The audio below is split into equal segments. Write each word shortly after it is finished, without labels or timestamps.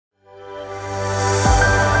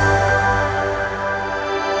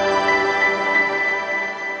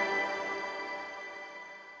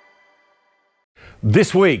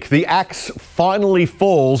This week, the axe finally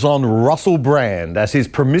falls on Russell Brand as his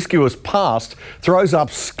promiscuous past throws up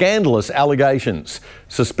scandalous allegations,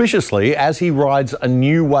 suspiciously as he rides a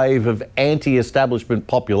new wave of anti-establishment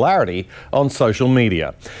popularity on social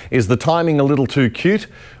media. Is the timing a little too cute,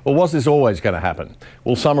 or was this always going to happen?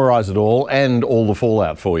 We'll summarise it all and all the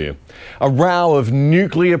fallout for you. A row of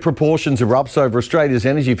nuclear proportions erupts over Australia's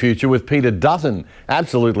energy future, with Peter Dutton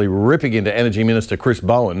absolutely ripping into Energy Minister Chris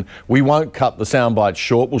Bowen. We won't cut the soundbite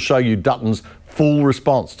short. We'll show you Dutton's full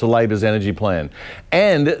response to Labor's energy plan.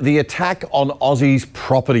 And the attack on Aussies'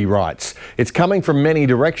 property rights. It's coming from many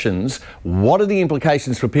directions. What are the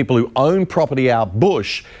implications for people who own property out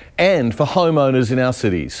bush and for homeowners in our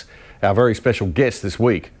cities? Our very special guest this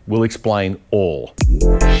week will explain all.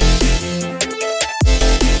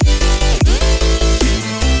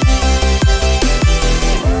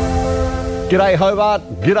 G'day Hobart,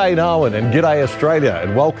 g'day Darwin and g'day Australia,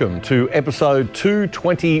 and welcome to episode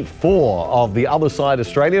 224 of The Other Side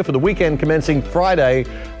Australia for the weekend commencing Friday,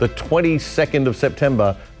 the 22nd of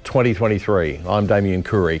September 2023. I'm Damien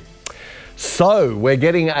Curry. So, we're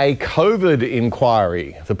getting a COVID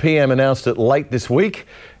inquiry. The PM announced it late this week,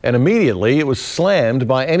 and immediately it was slammed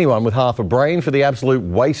by anyone with half a brain for the absolute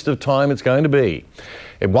waste of time it's going to be.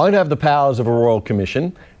 It won't have the powers of a royal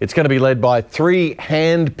commission. It's going to be led by 3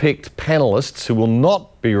 hand-picked panellists who will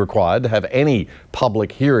not be required to have any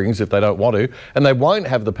public hearings if they don't want to, and they won't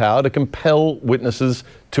have the power to compel witnesses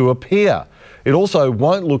to appear. It also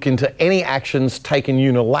won't look into any actions taken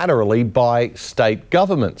unilaterally by state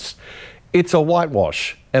governments. It's a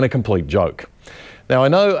whitewash and a complete joke. Now, I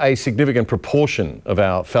know a significant proportion of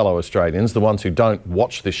our fellow Australians, the ones who don't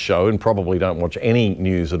watch this show and probably don't watch any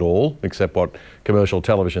news at all, except what commercial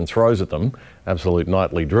television throws at them, absolute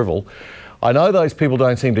nightly drivel. I know those people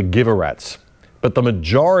don't seem to give a rat's, but the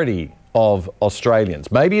majority of Australians,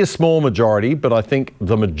 maybe a small majority, but I think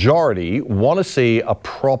the majority want to see a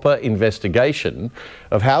proper investigation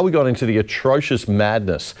of how we got into the atrocious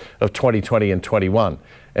madness of 2020 and 21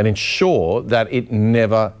 and ensure that it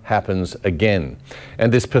never happens again.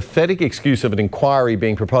 And this pathetic excuse of an inquiry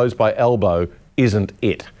being proposed by Albo isn't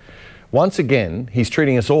it. Once again, he's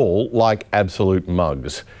treating us all like absolute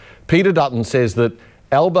mugs. Peter Dutton says that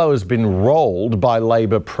Albo has been rolled by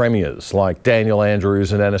Labor premiers like Daniel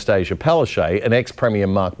Andrews and Anastasia Palaszczuk and ex-Premier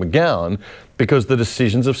Mark McGowan because the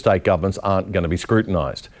decisions of state governments aren't going to be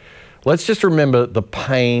scrutinised. Let's just remember the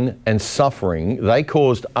pain and suffering they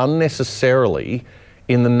caused unnecessarily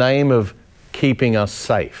in the name of keeping us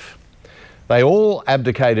safe. They all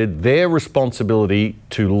abdicated their responsibility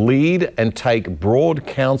to lead and take broad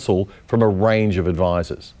counsel from a range of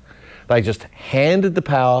advisors. They just handed the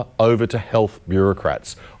power over to health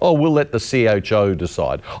bureaucrats. Oh, we'll let the CHO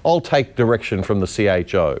decide. I'll take direction from the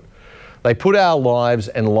CHO. They put our lives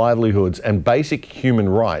and livelihoods and basic human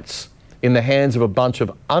rights in the hands of a bunch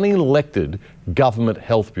of unelected government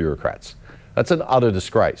health bureaucrats. That's an utter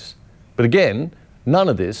disgrace. But again, none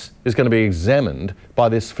of this is going to be examined by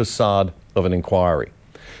this facade of an inquiry.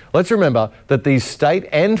 Let's remember that these state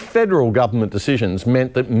and federal government decisions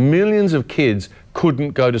meant that millions of kids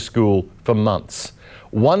couldn't go to school for months.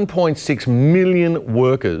 1.6 million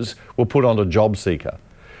workers were put onto JobSeeker,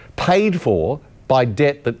 paid for by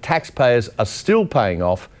debt that taxpayers are still paying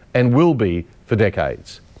off and will be for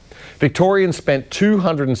decades. Victorians spent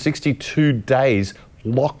 262 days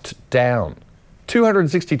locked down.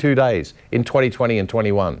 262 days in 2020 and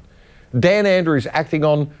 21. Dan Andrews acting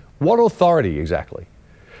on what authority exactly?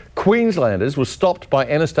 Queenslanders were stopped by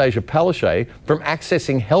Anastasia Palaszczuk from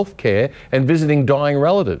accessing healthcare and visiting dying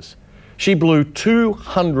relatives. She blew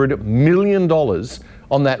 $200 million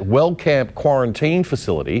on that Wellcamp quarantine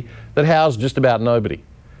facility that housed just about nobody.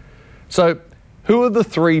 So, who are the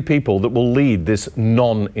 3 people that will lead this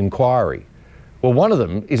non-inquiry? Well, one of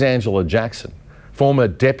them is Angela Jackson, former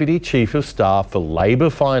Deputy Chief of Staff for Labor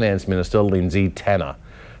Finance Minister Lindsay Tanner,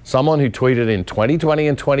 someone who tweeted in 2020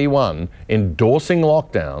 and 21 endorsing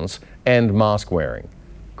lockdowns and mask wearing.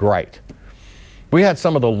 Great. We had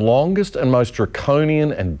some of the longest and most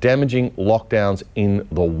draconian and damaging lockdowns in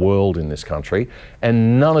the world in this country,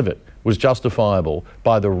 and none of it was justifiable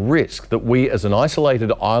by the risk that we as an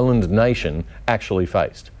isolated island nation actually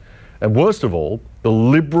faced. And worst of all, the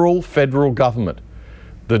Liberal federal government,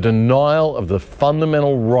 the denial of the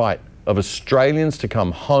fundamental right of Australians to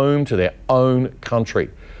come home to their own country,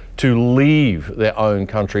 to leave their own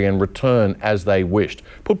country and return as they wished.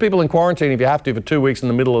 Put people in quarantine if you have to for 2 weeks in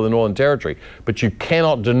the middle of the Northern Territory, but you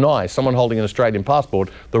cannot deny someone holding an Australian passport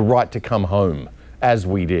the right to come home, as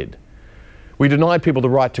we did. We denied people the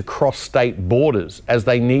right to cross state borders as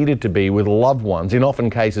they needed to be with loved ones, in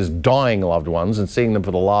often cases dying loved ones, and seeing them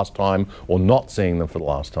for the last time or not seeing them for the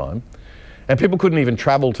last time. And people couldn't even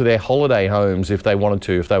travel to their holiday homes if they wanted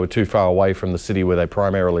to, if they were too far away from the city where they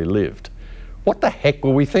primarily lived. What the heck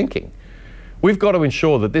were we thinking? We've got to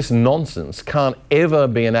ensure that this nonsense can't ever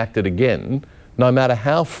be enacted again, no matter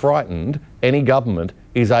how frightened any government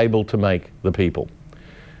is able to make the people.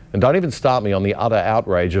 And don't even start me on the utter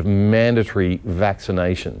outrage of mandatory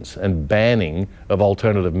vaccinations and banning of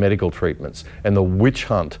alternative medical treatments and the witch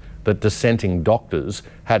hunt that dissenting doctors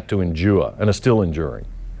had to endure and are still enduring.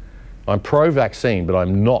 I'm pro-vaccine, but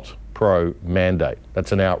I'm not pro-mandate.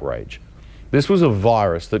 That's an outrage. This was a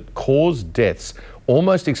virus that caused deaths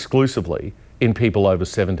almost exclusively in people over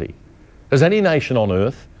 70. Has any nation on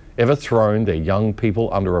earth ever thrown their young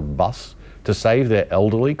people under a bus to save their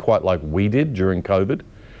elderly, quite like we did during COVID?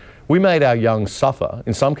 We made our young suffer,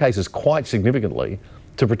 in some cases quite significantly,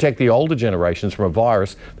 to protect the older generations from a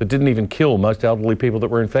virus that didn't even kill most elderly people that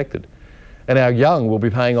were infected. And our young will be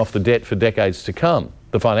paying off the debt for decades to come,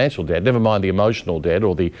 the financial debt, never mind the emotional debt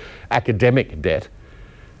or the academic debt.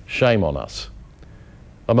 Shame on us.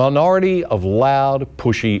 A minority of loud,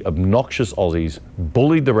 pushy, obnoxious Aussies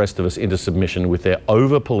bullied the rest of us into submission with their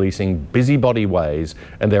over-policing, busybody ways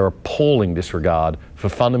and their appalling disregard for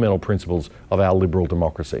fundamental principles of our liberal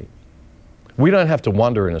democracy. We don't have to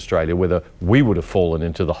wonder in Australia whether we would have fallen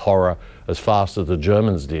into the horror as fast as the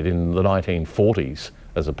Germans did in the 1940s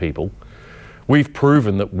as a people. We've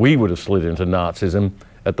proven that we would have slid into Nazism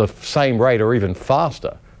at the same rate or even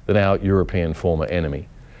faster than our European former enemy.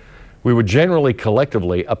 We were generally,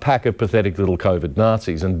 collectively, a pack of pathetic little COVID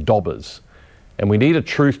Nazis and dobbers. And we need a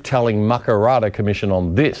truth-telling Makarrata commission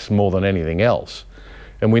on this more than anything else.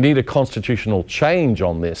 And we need a constitutional change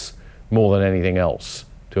on this more than anything else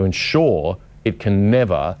to ensure it can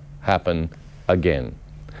never happen again.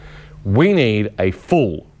 We need a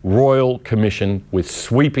full royal commission with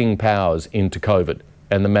sweeping powers into COVID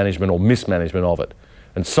and the management or mismanagement of it.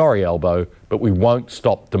 And sorry, Albo, but we won't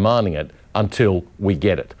stop demanding it until we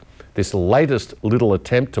get it. This latest little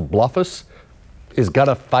attempt to bluff us is going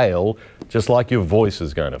to fail, just like your voice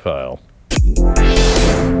is going to fail.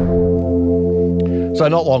 So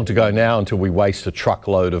not long to go now until we waste a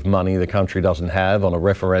truckload of money the country doesn't have on a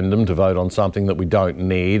referendum to vote on something that we don't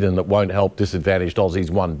need and that won't help disadvantaged Aussies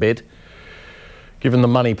one bit. Given the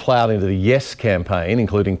money ploughed into the Yes campaign,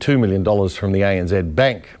 including $2 million from the ANZ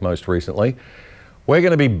Bank most recently, we're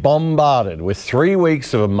going to be bombarded with 3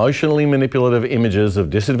 weeks of emotionally manipulative images of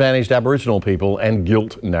disadvantaged Aboriginal people and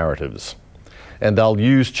guilt narratives. And they'll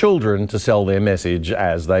use children to sell their message,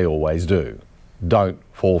 as they always do. Don't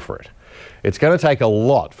fall for it. It's going to take a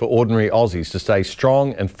lot for ordinary Aussies to stay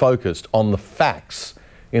strong and focused on the facts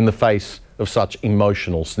in the face of such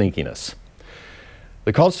emotional sneakiness.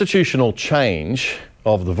 The constitutional change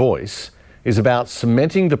of The Voice is about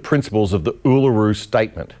cementing the principles of the Uluru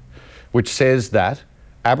Statement, which says that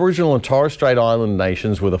Aboriginal and Torres Strait Island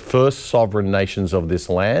nations were the first sovereign nations of this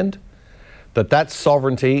land, that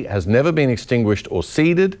sovereignty has never been extinguished or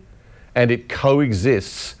ceded, and it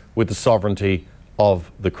coexists with the sovereignty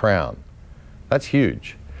of the Crown. That's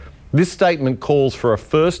huge. This statement calls for a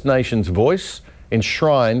First Nations voice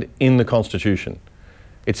enshrined in the Constitution.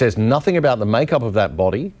 It says nothing about the makeup of that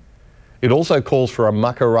body. It also calls for a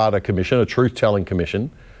Makarrata commission, a truth-telling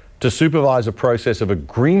commission, to supervise a process of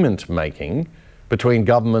agreement making between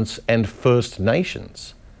governments and First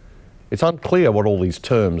Nations. It's unclear what all these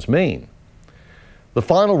terms mean. The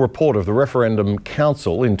final report of the Referendum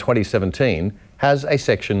Council in 2017 has a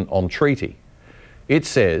section on treaty. It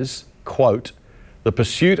says, quote, "The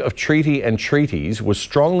pursuit of treaty and treaties was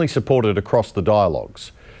strongly supported across the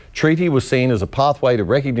dialogues. Treaty was seen as a pathway to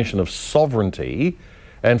recognition of sovereignty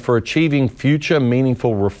and for achieving future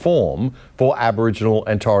meaningful reform for Aboriginal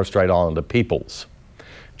and Torres Strait Islander peoples.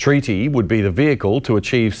 Treaty would be the vehicle to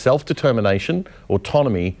achieve self-determination,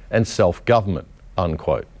 autonomy and self-government,"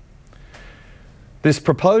 unquote. This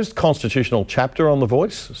proposed constitutional chapter on The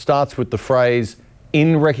Voice starts with the phrase,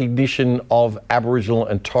 "in recognition of Aboriginal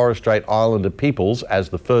and Torres Strait Islander peoples as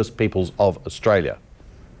the first peoples of Australia."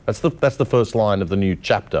 That's the first line of the new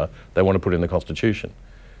chapter they want to put in the Constitution.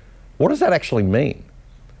 What does that actually mean?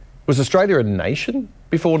 Was Australia a nation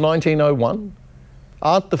before 1901?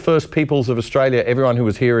 Aren't the first peoples of Australia everyone who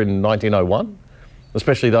was here in 1901?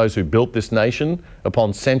 Especially those who built this nation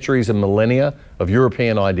upon centuries and millennia of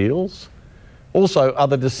European ideals? Also, are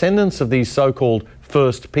the descendants of these so-called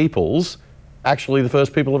first peoples actually the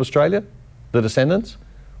first people of Australia, the descendants?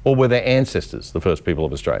 Or were their ancestors the first people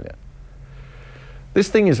of Australia? This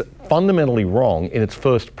thing is fundamentally wrong in its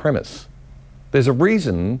first premise. There's a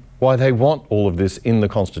reason why they want all of this in the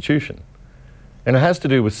Constitution. And it has to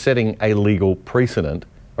do with setting a legal precedent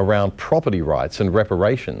around property rights and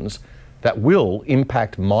reparations that will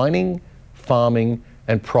impact mining, farming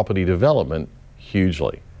and property development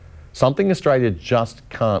hugely. Something Australia just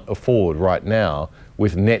can't afford right now,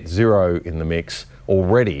 with net zero in the mix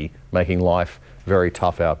already making life very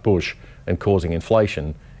tough out bush and causing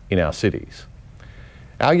inflation in our cities.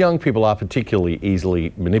 Our young people are particularly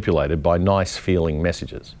easily manipulated by nice-feeling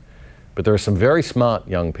messages. But there are some very smart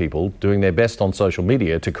young people doing their best on social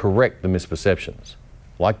media to correct the misperceptions,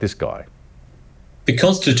 like this guy. The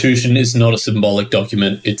Constitution is not a symbolic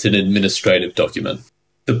document, it's an administrative document.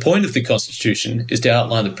 The point of the Constitution is to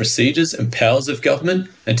outline the procedures and powers of government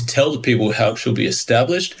and to tell the people how it shall be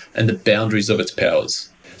established and the boundaries of its powers.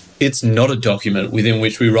 It's not a document within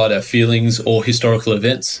which we write our feelings or historical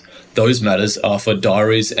events. Those matters are for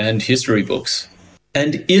diaries and history books.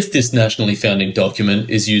 And if this nationally founding document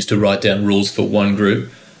is used to write down rules for one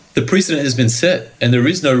group, the precedent has been set, and there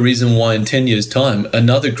is no reason why in 10 years' time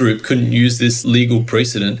another group couldn't use this legal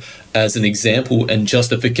precedent as an example and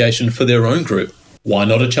justification for their own group. Why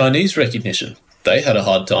not a Chinese recognition? They had a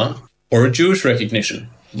hard time. Or a Jewish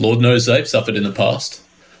recognition? Lord knows they've suffered in the past.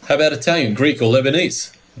 How about Italian, Greek or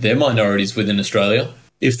Lebanese? They're minorities within Australia.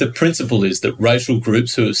 If the principle is that racial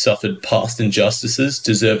groups who have suffered past injustices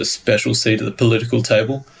deserve a special seat at the political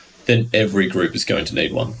table, then every group is going to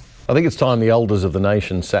need one. I think it's time the elders of the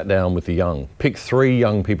nation sat down with the young. Pick 3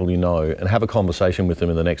 young people you know and have a conversation with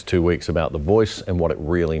them in the next 2 weeks about the voice and what it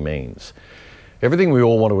really means. Everything we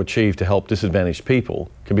all want to achieve to help disadvantaged people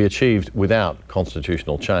can be achieved without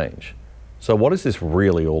constitutional change. So what is this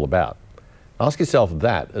really all about? Ask yourself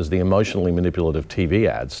that as the emotionally manipulative TV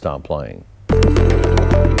ads start playing.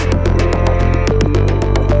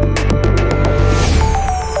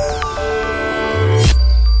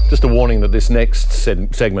 Just a warning that this next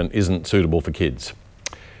segment isn't suitable for kids.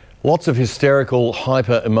 Lots of hysterical,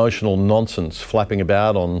 hyper-emotional nonsense flapping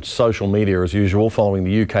about on social media as usual following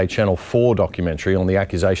the UK Channel 4 documentary on the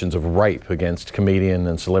accusations of rape against comedian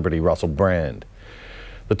and celebrity Russell Brand.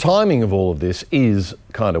 The timing of all of this is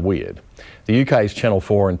kind of weird. The UK's Channel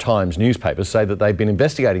 4 and Times newspapers say that they've been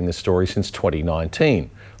investigating this story since 2019,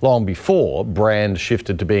 long before Brand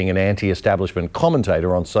shifted to being an anti-establishment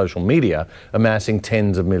commentator on social media, amassing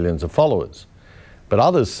tens of millions of followers. But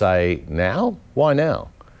others say, now? Why now?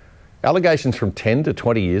 Allegations from 10 to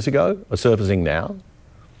 20 years ago are surfacing now?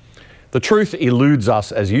 The truth eludes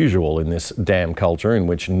us as usual in this damn culture in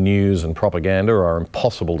which news and propaganda are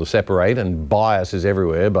impossible to separate and bias is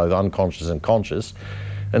everywhere, both unconscious and conscious.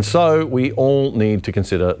 And so we all need to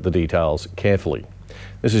consider the details carefully.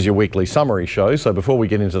 This is your weekly summary show, so before we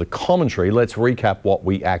get into the commentary, let's recap what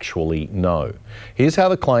we actually know. Here's how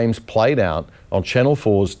the claims played out on Channel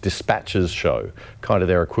 4's Dispatches show, kind of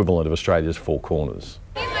their equivalent of Australia's Four Corners.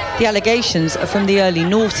 The allegations are from the early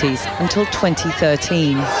noughties until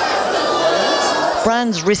 2013.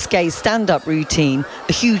 Brand's risque stand-up routine,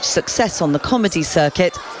 a huge success on the comedy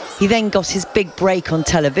circuit. He then got his big break on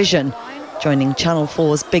television, joining Channel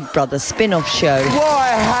 4's Big Brother spin-off show.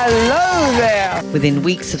 Why, hello there! Within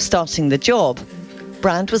weeks of starting the job,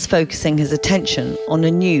 Brand was focusing his attention on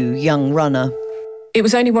a new young runner. It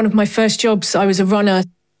was only one of my first jobs. I was a runner.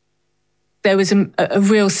 There was a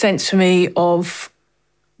real sense for me of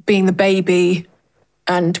being the baby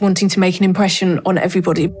and wanting to make an impression on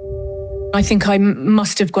everybody. I think I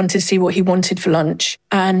must have gone to see what he wanted for lunch,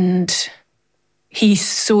 and he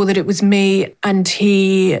saw that it was me and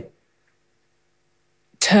he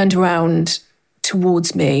turned around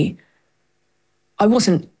towards me. I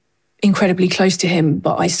wasn't incredibly close to him,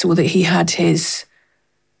 but I saw that he had his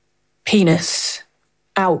penis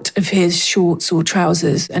out of his shorts or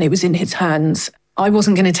trousers and it was in his hands. I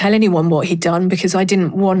wasn't going to tell anyone what he'd done because I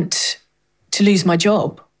didn't want to lose my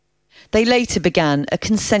job. They later began a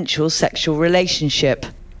consensual sexual relationship.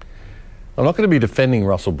 I'm not going to be defending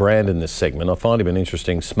Russell Brand in this segment. I find him an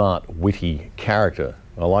interesting, smart, witty character.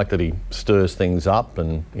 I like that he stirs things up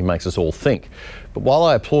and he makes us all think. But while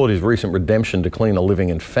I applaud his recent redemption to clean a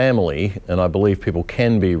living and family, and I believe people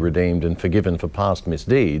can be redeemed and forgiven for past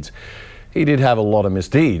misdeeds, he did have a lot of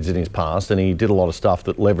misdeeds in his past, and he did a lot of stuff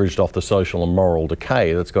that leveraged off the social and moral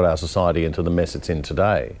decay that's got our society into the mess it's in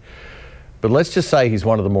today. But let's just say he's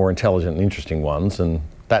one of the more intelligent and interesting ones, and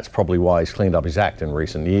that's probably why he's cleaned up his act in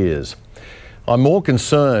recent years. I'm more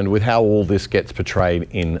concerned with how all this gets portrayed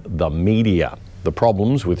in the media, the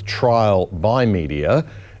problems with trial by media,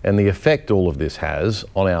 and the effect all of this has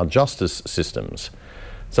on our justice systems.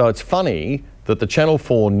 So it's funny that the Channel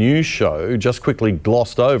 4 news show just quickly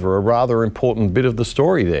glossed over a rather important bit of the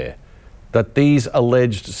story there. that these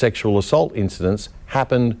alleged sexual assault incidents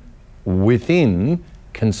happened within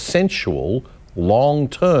consensual,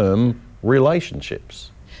 long-term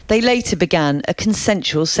relationships. They later began a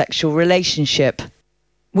consensual sexual relationship.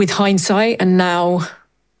 With hindsight, and now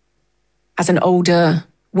as an older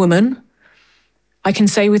woman, I can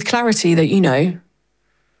say with clarity that,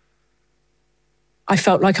 I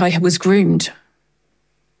felt like I was groomed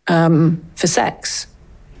for sex.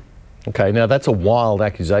 Okay, now that's a wild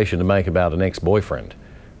accusation to make about an ex-boyfriend.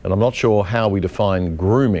 And I'm not sure how we define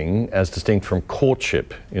grooming as distinct from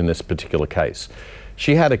courtship in this particular case.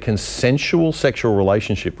 She had a consensual sexual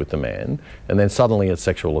relationship with the man, and then suddenly it's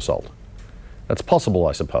sexual assault. That's possible,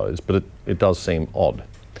 I suppose, but it does seem odd.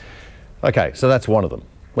 Okay, so that's one of them.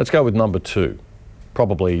 Let's go with number 2,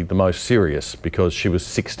 probably the most serious, because she was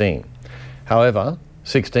 16. However,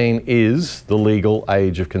 16 is the legal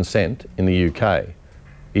age of consent in the UK.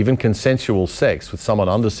 Even consensual sex with someone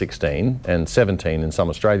under 16 and 17 in some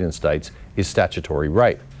Australian states is statutory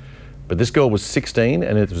rape. But this girl was 16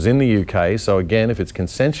 and it was in the UK, so again, if it's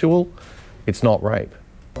consensual, it's not rape.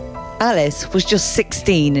 Alice was just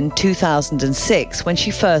 16 in 2006 when she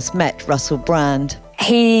first met Russell Brand.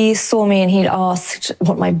 He saw me and he'd asked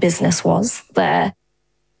what my business was there.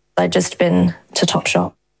 I'd just been to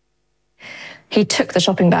Topshop. He took the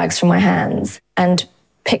shopping bags from my hands and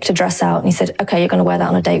picked a dress out and he said, okay, you're going to wear that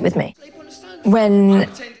on a date with me. When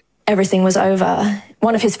everything was over,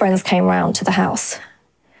 one of his friends came round to the house.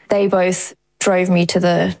 They both drove me to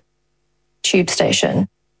the tube station.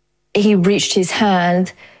 He reached his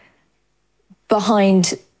hand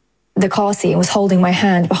behind the car seat and was holding my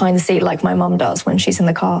hand behind the seat like my mum does when she's in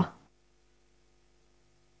the car.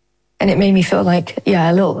 And it made me feel like,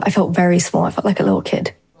 I felt very small. I felt like a little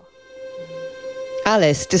kid.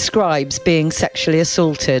 Alice describes being sexually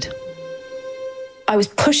assaulted. I was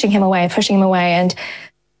pushing him away, and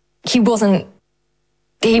he wasn't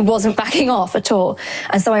backing off at all.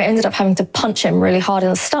 And so I ended up having to punch him really hard in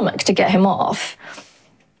the stomach to get him off.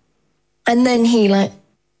 And then he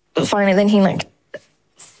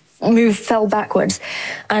fell backwards.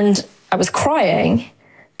 And I was crying.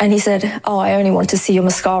 And he said, oh, I only want to see your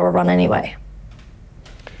mascara run anyway.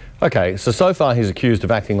 Okay, so far he's accused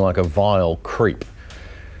of acting like a vile creep.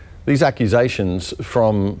 These accusations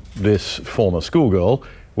from this former schoolgirl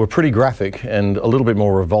were pretty graphic and a little bit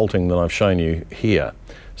more revolting than I've shown you here.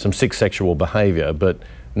 Some sick sexual behaviour, but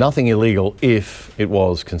nothing illegal if it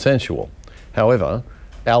was consensual. However,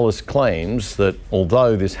 Alice claims that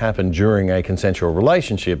although this happened during a consensual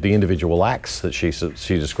relationship, the individual acts that she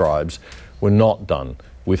describes were not done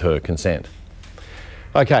with her consent.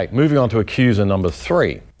 Okay, moving on to accuser number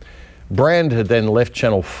 3. Brand had then left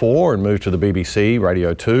Channel 4 and moved to the BBC,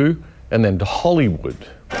 Radio 2, and then to Hollywood.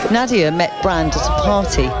 Nadia met Brand at a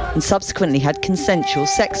party and subsequently had consensual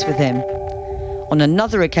sex with him. On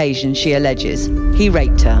another occasion, she alleges, he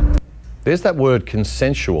raped her. There's that word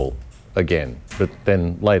consensual again, but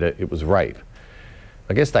then later it was rape.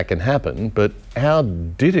 I guess that can happen, but how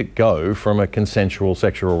did it go from a consensual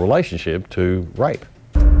sexual relationship to rape?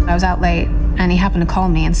 I was out late and he happened to call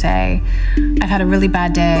me and say, I've had a really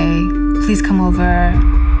bad day, please come over.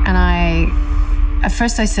 And at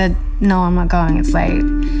first I said, no, I'm not going, it's late.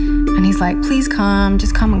 And he's like, please come,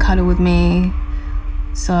 just come and cuddle with me.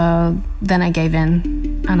 So then I gave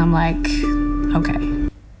in and I'm like, okay.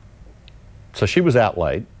 So she was out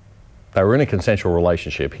late, they were in a consensual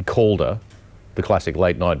relationship, he called her, the classic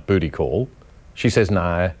late night booty call. She says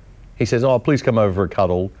no, he says, oh, please come over for a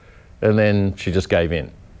cuddle. And then she just gave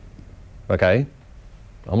in. Okay,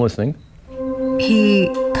 I'm listening. He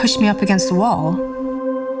pushed me up against the wall.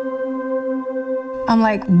 I'm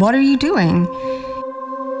like, what are you doing?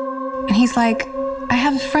 And he's like, I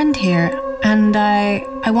have a friend here and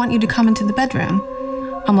I want you to come into the bedroom.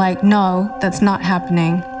 I'm like, no, that's not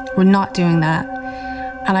happening. We're not doing that.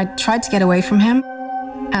 And I tried to get away from him.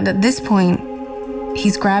 And at this point,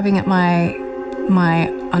 he's grabbing at my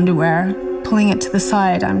underwear, pulling it to the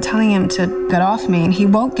side. I'm telling him to get off me and he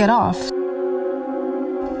won't get off.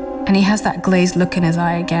 And he has that glazed look in his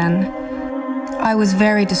eye again. I was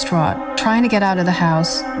very distraught, trying to get out of the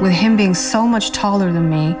house with him being so much taller than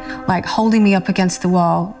me, like holding me up against the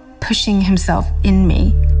wall, pushing himself in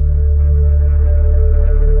me.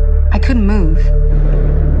 I couldn't move.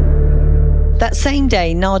 That same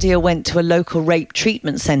day, Nadia went to a local rape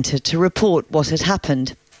treatment centre to report what had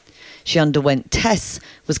happened. She underwent tests,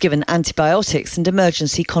 was given antibiotics and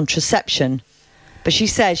emergency contraception. But she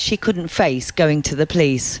says she couldn't face going to the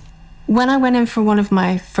police. When I went in for one of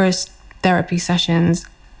my first therapy sessions,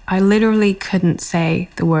 I literally couldn't say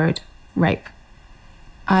the word rape.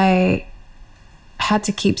 I had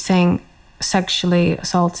to keep saying sexually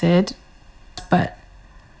assaulted but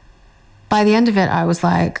by the end of it, I was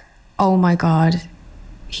like, oh my God,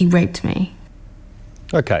 he raped me.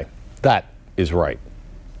 Okay, that is rape,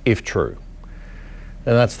 if true.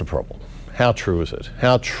 And that's the problem. How true is it?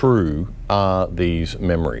 How true are these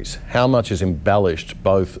memories? How much is embellished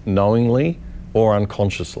both knowingly or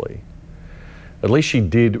unconsciously? At least she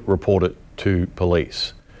did report it to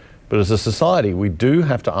police. But as a society, we do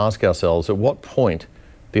have to ask ourselves at what point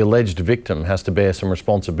the alleged victim has to bear some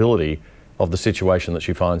responsibility of the situation that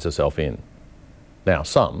she finds herself in. Now,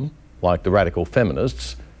 some, like the radical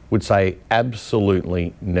feminists, would say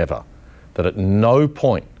absolutely never, that at no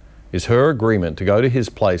point is her agreement to go to his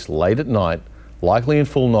place late at night, likely in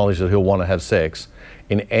full knowledge that he'll want to have sex,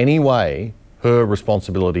 in any way her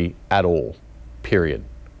responsibility at all, period.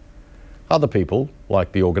 Other people,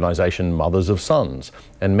 like the organisation Mothers of Sons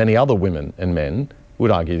and many other women and men, would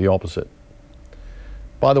argue the opposite.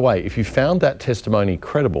 By the way, if you found that testimony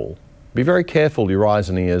credible, be very careful your eyes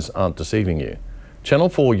and ears aren't deceiving you. Channel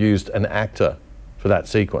 4 used an actor for that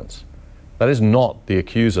sequence. That is not the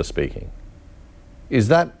accuser speaking. Is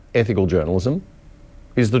that ethical journalism?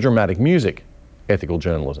 Is the dramatic music ethical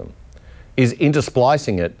journalism? Is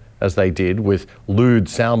intersplicing it, as they did with lewd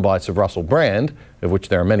sound bites of Russell Brand, of which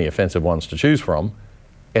there are many offensive ones to choose from,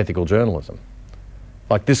 ethical journalism?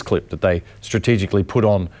 Like this clip that they strategically put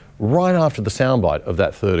on right after the soundbite of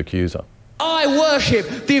that third accuser. I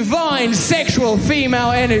worship divine sexual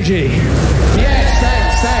female energy. Yes,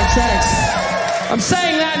 thanks. I'm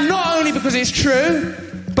saying that not only because it's true,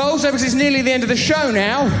 but also because it's nearly the end of the show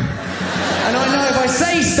now. And I know if I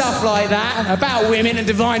say stuff like that about women and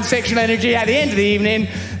divine sexual energy at the end of the evening,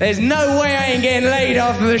 there's no way I ain't getting laid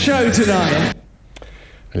after the show tonight.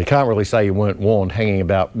 And you can't really say you weren't warned hanging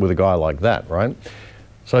about with a guy like that, right?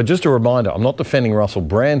 So just a reminder, I'm not defending Russell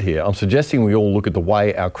Brand here. I'm suggesting we all look at the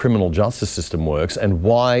way our criminal justice system works and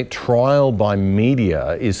why trial by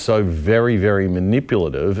media is so very, very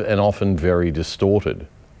manipulative and often very distorted.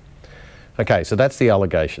 Okay, so that's the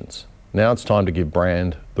allegations. Now it's time to give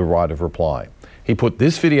Brand the right of reply. He put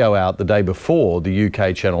this video out the day before the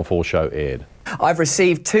UK Channel 4 show aired. I've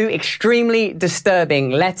received two extremely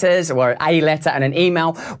disturbing letters, or a letter and an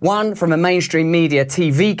email, one from a mainstream media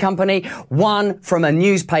TV company, one from a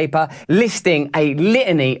newspaper, listing a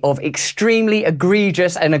litany of extremely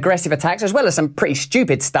egregious and aggressive attacks, as well as some pretty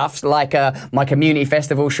stupid stuff, like my community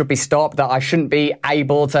festival should be stopped, that I shouldn't be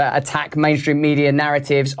able to attack mainstream media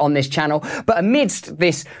narratives on this channel. But amidst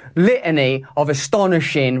this litany of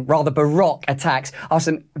astonishing, rather baroque attacks are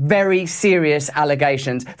some very serious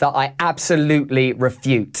allegations that I absolutely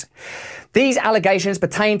refute. These allegations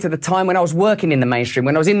pertain to the time when I was working in the mainstream,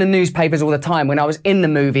 when I was in the newspapers all the time, when I was in the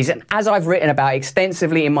movies, and as I've written about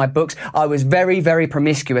extensively in my books, I was very, very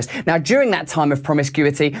promiscuous. Now, during that time of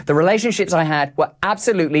promiscuity, the relationships I had were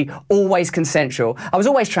absolutely always consensual. I was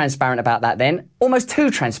always transparent about that then, almost too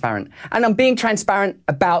transparent. And I'm being transparent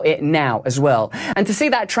about it now as well. And to see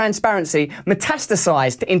that transparency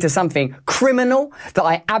metastasized into something criminal that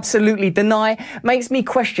I absolutely deny makes me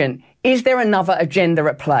question, is there another agenda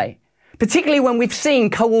at play? Particularly when we've seen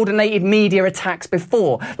coordinated media attacks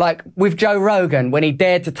before, like with Joe Rogan when he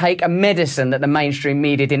dared to take a medicine that the mainstream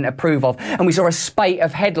media didn't approve of, and we saw a spate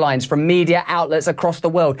of headlines from media outlets across the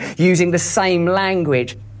world using the same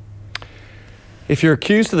language. If you're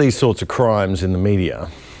accused of these sorts of crimes in the media,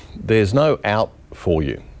 there's no out for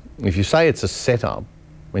you. If you say it's a setup,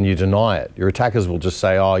 when you deny it, your attackers will just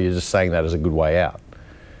say, oh, you're just saying that as a good way out.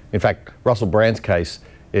 In fact, Russell Brand's case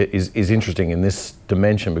is interesting in this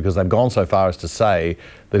dimension because they've gone so far as to say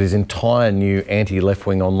that his entire new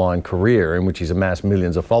anti-left-wing online career, in which he's amassed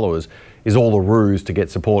millions of followers, is all a ruse to get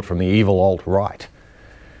support from the evil alt-right.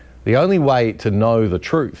 The only way to know the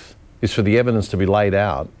truth is for the evidence to be laid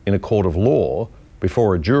out in a court of law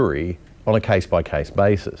before a jury on a case-by-case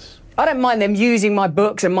basis. I don't mind them using my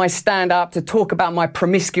books and my stand-up to talk about my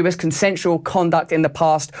promiscuous consensual conduct in the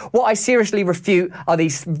past. What I seriously refute are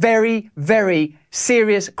these very, very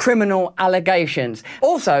serious criminal allegations.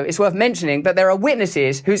 Also, it's worth mentioning that there are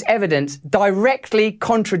witnesses whose evidence directly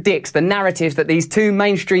contradicts the narratives that these two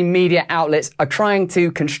mainstream media outlets are trying to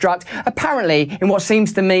construct, apparently in what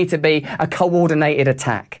seems to me to be a coordinated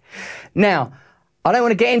attack. Now, I don't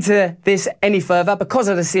want to get into this any further because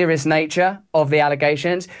of the serious nature of the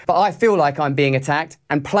allegations, but I feel like I'm being attacked,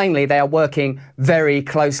 and plainly they are working very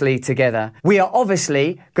closely together. We are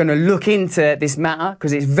obviously going to look into this matter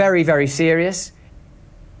because it's very, very serious.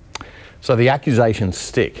 So the accusations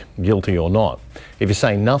stick, guilty or not. If you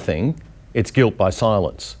say nothing, it's guilt by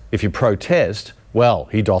silence. If you protest, well,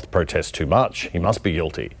 he doth protest too much, he must be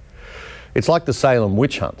guilty. It's like the Salem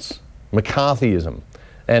witch hunts, McCarthyism,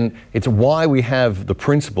 And it's why we have the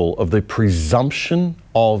principle of the presumption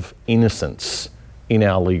of innocence in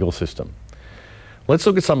our legal system. Let's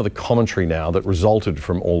look at some of the commentary now that resulted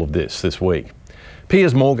from all of this week.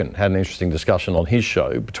 Piers Morgan had an interesting discussion on his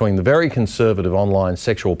show between the very conservative online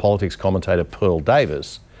sexual politics commentator Pearl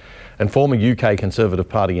Davis and former UK Conservative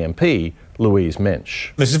Party MP Louise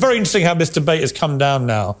Mensch. This is very interesting how this debate has come down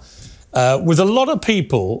now, with a lot of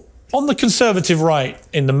people on the conservative right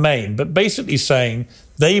in the main, but basically saying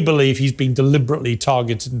they believe he's been deliberately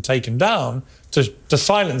targeted and taken down to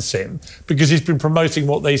silence him because he's been promoting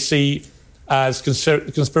what they see as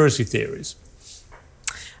conspiracy theories.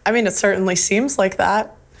 I mean, it certainly seems like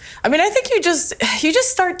that. I mean, I think you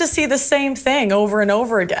just start to see the same thing over and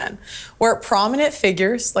over again, where prominent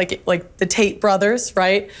figures like the Tate brothers,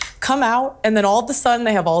 right, come out and then all of a sudden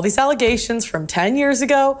they have all these allegations from 10 years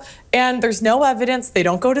ago and there's no evidence. They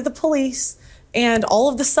don't go to the police, and all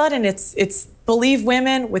of a sudden it's believe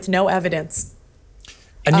women with no evidence.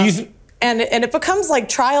 And and it becomes like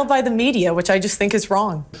trial by the media, which I just think is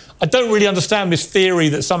wrong. I don't really understand this theory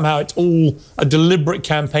that somehow it's all a deliberate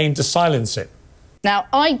campaign to silence it. Now,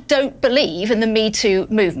 I don't believe in the Me Too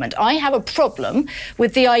movement. I have a problem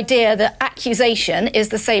with the idea that accusation is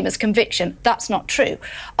the same as conviction. That's not true.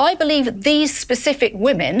 I believe these specific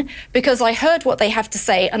women because I heard what they have to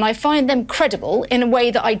say and I find them credible in a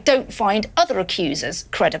way that I don't find other accusers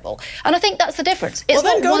credible. And I think that's the difference. It's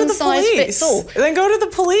not one size fits all. Then go to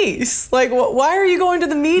the police. Like, why are you going to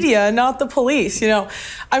the media and not the police? You know,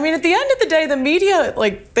 I mean, at the end of the day, the media,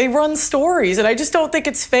 like, they run stories, and I just don't think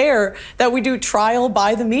it's fair that we do trial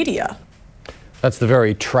by the media. That's the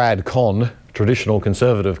very trad con, traditional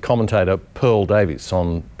conservative commentator Pearl Davis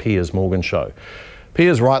on Piers Morgan show.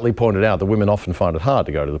 Piers rightly pointed out that women often find it hard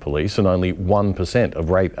to go to the police, and only 1% of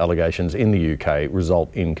rape allegations in the UK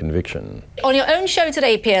result in conviction. On your own show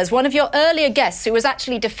today, Piers, one of your earlier guests who was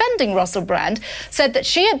actually defending Russell Brand said that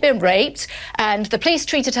she had been raped and the police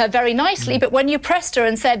treated her very nicely, but when you pressed her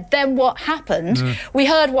and said, then what happened, we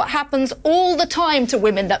heard what happens all the time to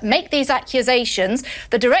women that make these accusations.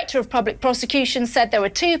 The Director of Public Prosecution said there were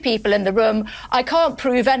 2 people in the room. I can't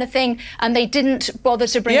prove anything, and they didn't bother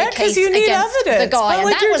to bring a case against the guy. But, like,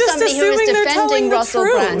 and that was somebody who was defending Russell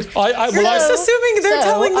Brand. You're just assuming they're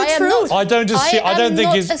telling the truth. I don't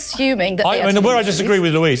think it's assuming that I mean, where I disagree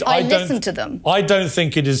with Louise, I listen to them. I don't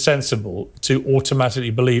think it is sensible to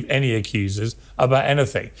automatically believe any accusers about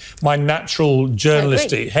anything. My natural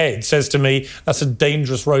journalistic head says to me that's a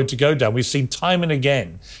dangerous road to go down. We've seen time and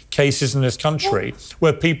again cases in this country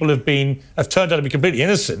where people have turned out to be completely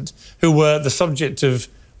innocent, who were the subject of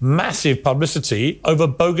massive publicity over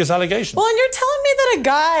bogus allegations. Well, and you're telling me that a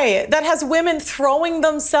guy that has women throwing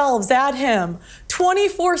themselves at him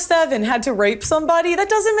 24/7 had to rape somebody? That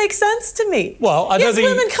doesn't make sense to me. Well, I don't think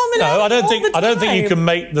women coming at him I don't think you can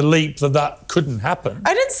make the leap that couldn't happen.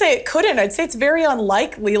 I didn't say it couldn't. I'd say it's very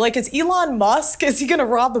unlikely. Like, is Elon Musk, is he going to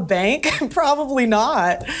rob a bank? Probably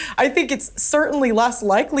not. I think it's certainly less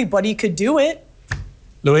likely, but he could do it.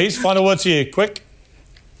 Louise, final word to you, quick.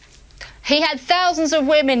 He had thousands of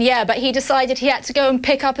women, yeah, but he decided he had to go and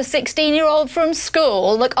pick up a 16-year-old from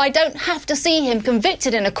school. Look, I don't have to see him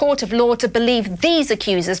convicted in a court of law to believe these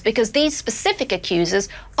accusers, because these specific accusers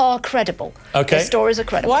are credible. Okay. Their stories are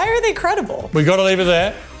credible. Why are they credible? We've got to leave it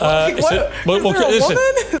there.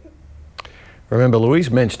 Listen. Remember,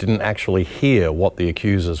 Louise Mensch didn't actually hear what the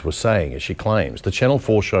accusers were saying, as she claims. The Channel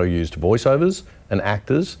 4 show used voiceovers and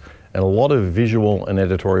actors and a lot of visual and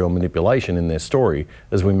editorial manipulation in their story,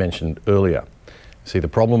 as we mentioned earlier. See the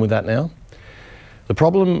problem with that now? The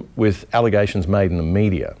problem with allegations made in the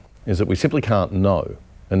media is that we simply can't know.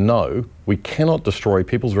 And no, we cannot destroy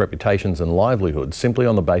people's reputations and livelihoods simply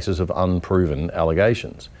on the basis of unproven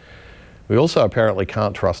allegations. We also apparently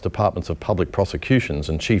can't trust departments of public prosecutions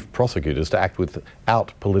and chief prosecutors to act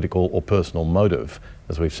without political or personal motive,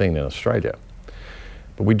 as we've seen in Australia.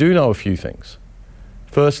 But we do know a few things.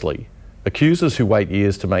 Firstly, accusers who wait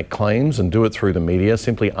years to make claims and do it through the media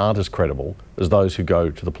simply aren't as credible as those who go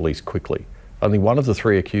to the police quickly. Only one of the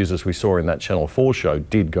 3 accusers we saw in that Channel 4 show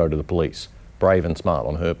did go to the police. Brave and smart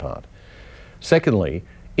on her part. Secondly,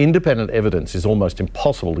 independent evidence is almost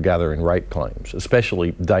impossible to gather in rape claims,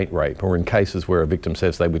 especially date rape or in cases where a victim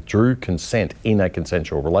says they withdrew consent in a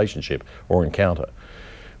consensual relationship or encounter.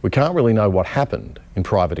 We can't really know what happened in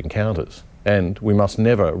private encounters, and we must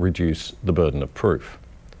never reduce the burden of proof.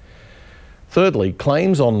 Thirdly,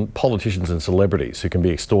 claims on politicians and celebrities who can be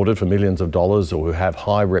extorted for millions of dollars or who have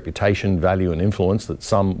high reputation, value and influence that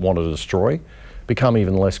some want to destroy become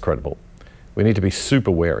even less credible. We need to be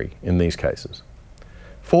super wary in these cases.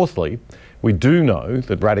 Fourthly, We do know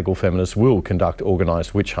that radical feminists will conduct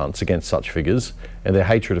organised witch hunts against such figures, and their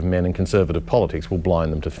hatred of men and conservative politics will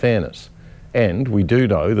blind them to fairness. And we do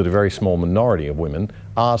know that a very small minority of women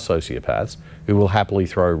are sociopaths who will happily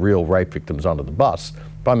throw real rape victims under the bus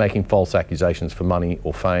by making false accusations for money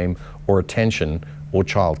or fame or attention or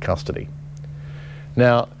child custody.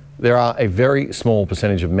 Now, there are a very small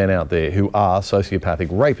percentage of men out there who are sociopathic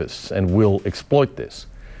rapists and will exploit this.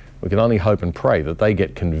 We can only hope and pray that they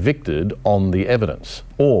get convicted on the evidence,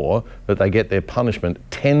 or that they get their punishment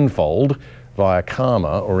tenfold via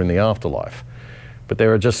karma or in the afterlife. But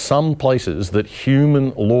there are just some places that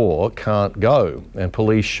human law can't go, and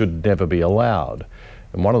police should never be allowed.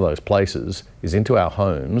 And one of those places is into our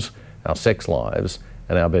homes, our sex lives,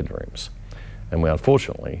 and our bedrooms. And we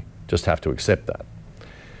unfortunately just have to accept that.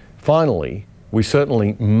 Finally, we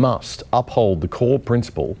certainly must uphold the core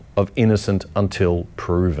principle of innocent until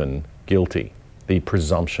proven guilty, the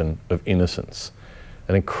presumption of innocence.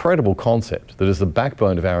 An incredible concept that is the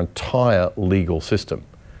backbone of our entire legal system.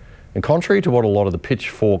 And contrary to what a lot of the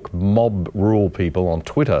pitchfork mob rule people on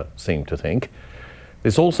Twitter seem to think,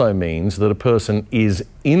 this also means that a person is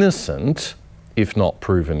innocent, if not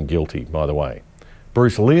proven guilty, by the way.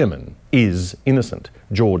 Bruce Lehrmann is innocent.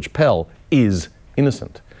 George Pell is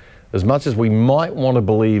innocent. As much as we might want to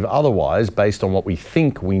believe otherwise based on what we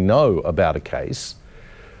think we know about a case,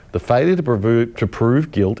 the failure to prove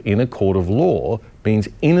guilt in a court of law means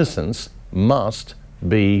innocence must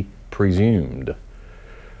be presumed.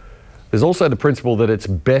 There's also the principle that it's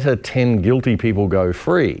better 10 guilty people go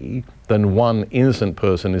free than one innocent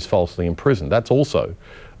person is falsely imprisoned. That's also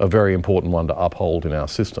a very important one to uphold in our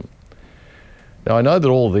system. Now, I know that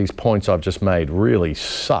all of these points I've just made really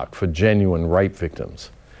suck for genuine rape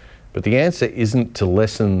victims. But the answer isn't to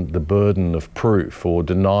lessen the burden of proof or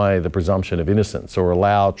deny the presumption of innocence or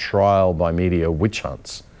allow trial by media witch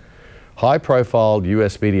hunts. High-profile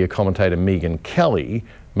US media commentator Megyn Kelly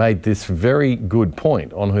made this very good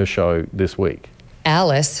point on her show this week.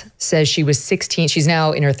 Alice says she was 16. She's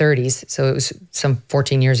now in her 30s, so it was some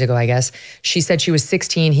 14 years ago, I guess. She said she was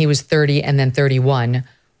 16, he was 30, and then 31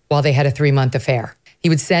 while they had a 3-month affair. He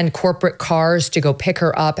would send corporate cars to go pick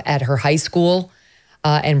her up at her high school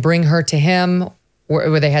and bring her to him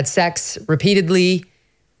where they had sex repeatedly.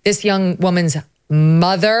 This young woman's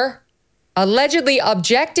mother allegedly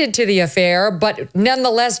objected to the affair, but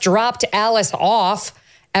nonetheless dropped Alice off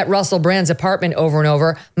at Russell Brand's apartment over and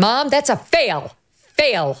over. Mom, that's a fail.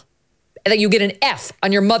 That you get an F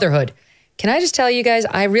on your motherhood. Can I just tell you guys,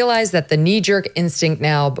 I realize that the knee-jerk instinct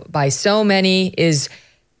now by so many is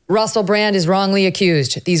Russell Brand is wrongly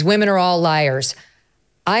accused. These women are all liars.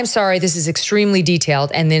 I'm sorry, this is extremely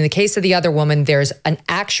detailed. And in the case of the other woman, there's an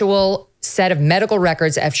actual set of medical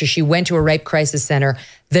records after she went to a rape crisis center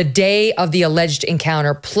the day of the alleged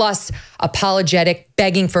encounter, plus apologetic,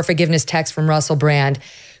 begging for forgiveness text from Russell Brand.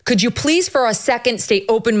 Could you please for a second stay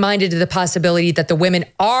open-minded to the possibility that the women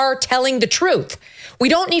are telling the truth? We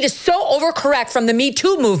don't need to so overcorrect from the Me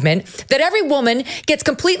Too movement that every woman gets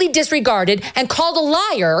completely disregarded and called a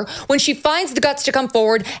liar when she finds the guts to come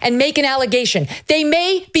forward and make an allegation. They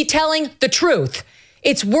may be telling the truth.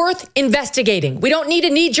 It's worth investigating. We don't need to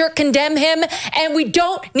knee-jerk condemn him, and we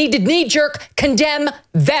don't need to knee-jerk condemn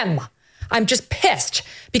them. I'm just pissed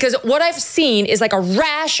because what I've seen is like a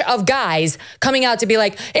rash of guys coming out to be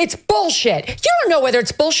like, it's bullshit. You don't know whether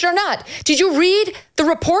it's bullshit or not. Did you read the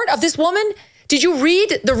report of this woman? Did you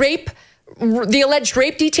read the alleged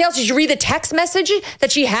rape details? Did you read the text message that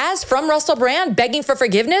she has from Russell Brand begging for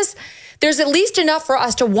forgiveness? There's at least enough for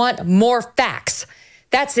us to want more facts.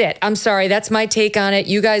 That's it. I'm sorry. That's my take on it.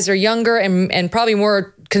 You guys are younger and probably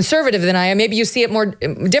more conservative than I am. Maybe you see it more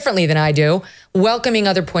differently than I do. Welcoming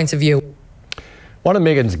other points of view. One of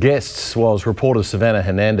Megyn's guests was reporter Savannah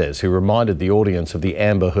Hernandez, who reminded the audience of the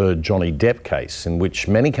Amber Heard-Johnny Depp case, in which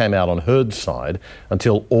many came out on Heard's side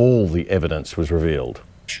until all the evidence was revealed.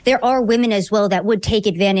 There are women as well that would take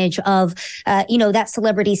advantage of, that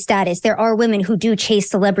celebrity status. There are women who do chase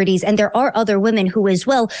celebrities, and there are other women who as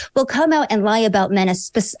well will come out and lie about men,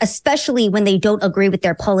 especially when they don't agree with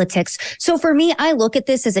their politics. So for me, I look at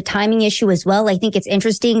this as a timing issue as well. I think it's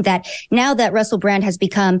interesting that now that Russell Brand has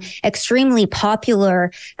become extremely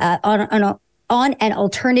popular on on an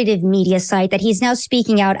alternative media site, that he's now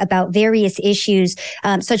speaking out about various issues,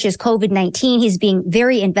 such as COVID-19. He's being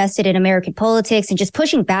very invested in American politics and just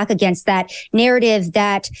pushing back against that narrative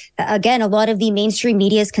that, again, a lot of the mainstream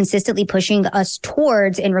media is consistently pushing us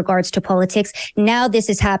towards in regards to politics. Now this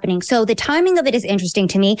is happening. So the timing of it is interesting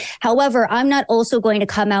to me. However, I'm not also going to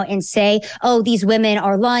come out and say, oh, these women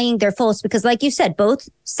are lying, they're false, because like you said, both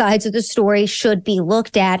sides of the story should be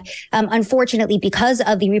looked at. Unfortunately, because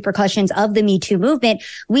of the repercussions of the Me Too movement,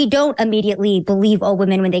 we don't immediately believe all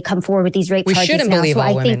women when they come forward with these rape charges. We shouldn't believe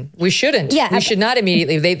all women. We shouldn't. Yeah, we should not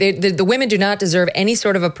immediately. The women do not deserve any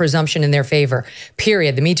sort of a presumption in their favor,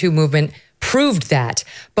 period. The Me Too movement proved that.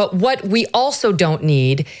 But what we also don't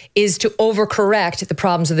need is to overcorrect the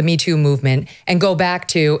problems of the Me Too movement and go back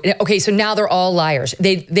to, okay, so now they're all liars.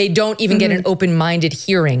 They don't even get an open-minded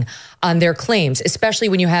hearing on their claims, especially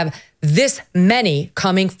when you have this many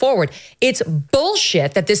coming forward. It's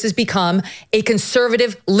bullshit that this has become a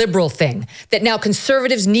conservative liberal thing, that now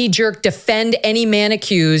conservatives knee-jerk defend any man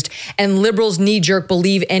accused and liberals knee-jerk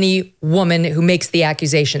believe any woman who makes the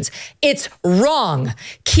accusations. It's wrong.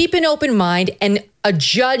 Keep an open mind and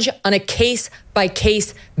judge on a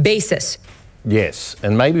case-by-case basis. Yes,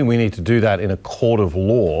 and maybe we need to do that in a court of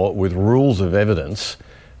law with rules of evidence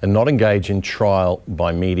and not engage in trial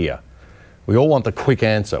by media. We all want the quick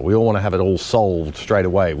answer. We all want to have it all solved straight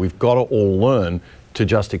away. We've got to all learn to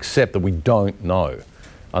just accept that we don't know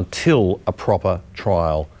until a proper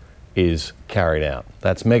trial is carried out.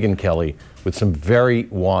 That's Megyn Kelly with some very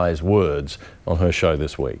wise words on her show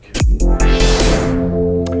this week.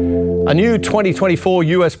 A new 2024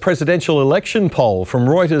 US presidential election poll from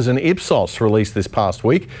Reuters and Ipsos released this past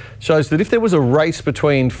week shows that if there was a race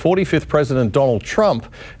between 45th President Donald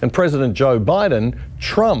Trump and President Joe Biden,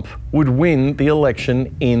 Trump would win the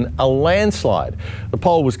election in a landslide. The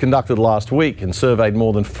poll was conducted last week and surveyed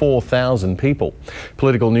more than 4,000 people.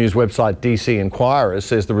 Political news website DC Inquirer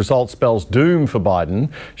says the result spells doom for Biden,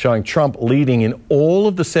 showing Trump leading in all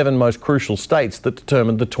of the 7 most crucial states that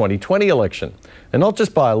determined the 2020 election. And not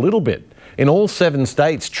just by a little bit. In all 7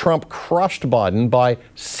 states, Trump crushed Biden by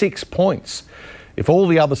 6 points. If all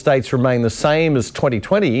the other states remain the same as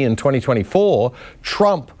 2020 and 2024,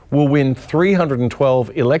 Trump will win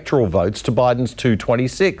 312 electoral votes to Biden's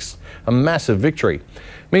 226, a massive victory.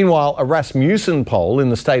 Meanwhile, a Rasmussen poll in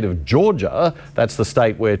the state of Georgia, that's the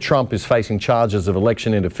state where Trump is facing charges of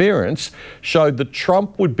election interference, showed that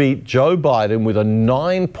Trump would beat Joe Biden with a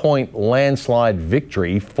 9-point landslide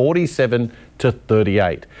victory, 47 to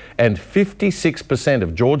 38. And 56%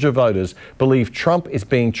 of Georgia voters believe Trump is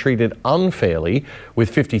being treated unfairly,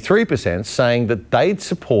 with 53% saying that they'd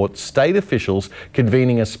support state officials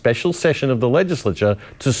convening a special session of the legislature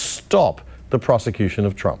to stop the prosecution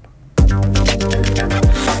of Trump.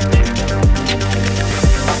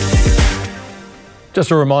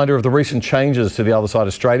 Just a reminder of the recent changes to The Other Side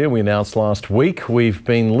Australia we announced last week. We've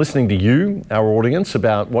been listening to you, our audience,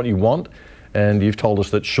 about what you want. And you've told us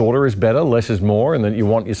that shorter is better, less is more, and that you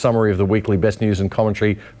want your summary of the weekly best news and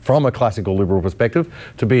commentary from a classical liberal perspective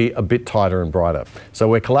to be a bit tighter and brighter. So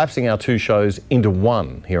we're collapsing our 2 shows into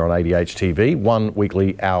one here on ADH TV, one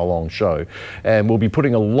weekly hour-long show. And we'll be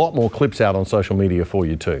putting a lot more clips out on social media for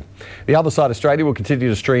you too. The Other Side Australia will continue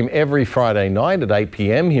to stream every Friday night at 8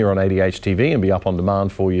 p.m. here on ADH TV and be up on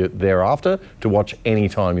demand for you thereafter to watch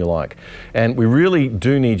anytime you like. And we really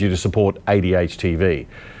do need you to support ADH TV.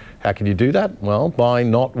 How can you do that? Well, by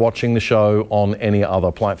not watching the show on any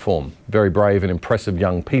other platform. Very brave and impressive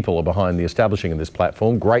young people are behind the establishing of this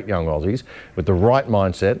platform, great young Aussies with the right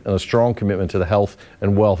mindset and a strong commitment to the health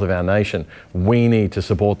and wealth of our nation. We need to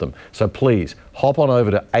support them. So please hop on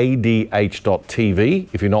over to adh.tv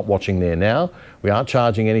if you're not watching there now. We aren't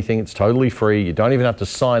charging anything. It's totally free. You don't even have to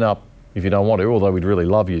sign up if you don't want to, although we'd really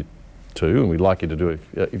love you to, and we'd like you to do it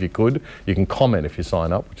if you could. You can comment if you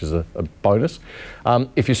sign up, which is a bonus.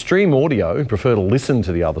 If you stream audio and prefer to listen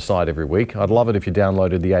to The Other Side every week, I'd love it if you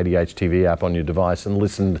downloaded the ADH TV app on your device and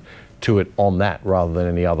listened to it on that rather than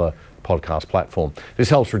any other podcast platform. This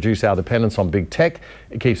helps reduce our dependence on big tech.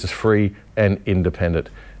 It keeps us free and independent.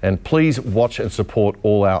 And please watch and support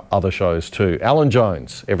all our other shows too. Alan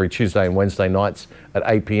Jones every Tuesday and Wednesday nights at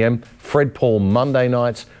 8 p.m. Fred Paul Monday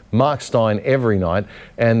nights. Mark Stein every night,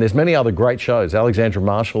 and there's many other great shows. Alexandra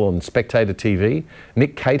Marshall on Spectator TV,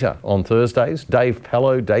 Nick Cater on Thursdays, Dave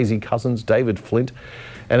Pello, Daisy Cousins, David Flint.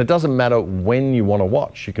 And it doesn't matter when you want to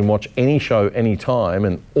watch. You can watch any show anytime,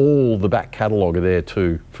 and all the back catalogue are there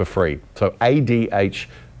too for free. So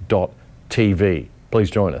adh.tv.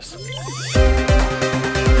 Please join us.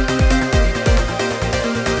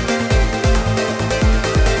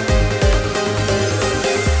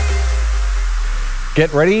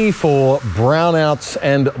 Get ready for brownouts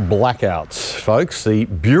and blackouts, folks. The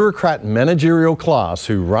bureaucrat managerial class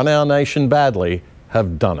who run our nation badly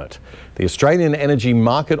have done it. The Australian Energy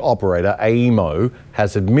Market Operator, AEMO,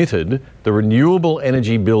 has admitted the renewable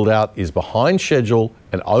energy build-out is behind schedule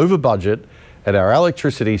and over budget, and our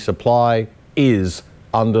electricity supply is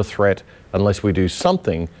under threat unless we do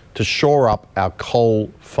something to shore up our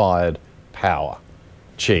coal-fired power.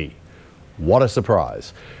 Gee, what a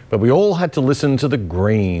surprise. But we all had to listen to the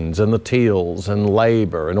Greens and the Teals and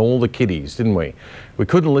Labor and all the kiddies, didn't we? We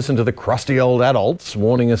couldn't listen to the crusty old adults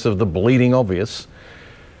warning us of the bleeding obvious.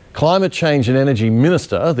 Climate Change and Energy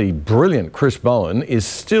Minister, the brilliant Chris Bowen, is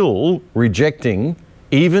still rejecting,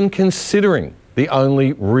 even considering, the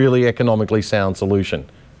only really economically sound solution,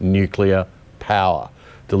 nuclear power,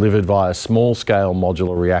 delivered via small-scale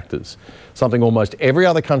modular reactors. Something almost every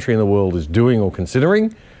other country in the world is doing or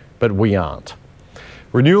considering, but we aren't.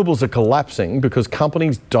 Renewables are collapsing because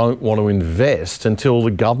companies don't want to invest until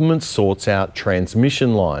the government sorts out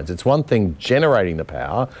transmission lines. It's one thing generating the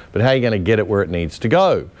power, but how are you going to get it where it needs to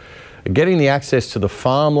go? Getting the access to the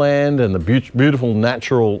farmland and the beautiful,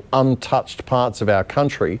 natural, untouched parts of our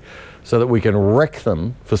country so that we can wreck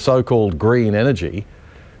them for so-called green energy,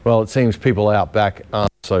 well, it seems people out back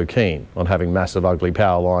aren't so keen on having massive, ugly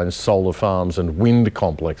power lines, solar farms and wind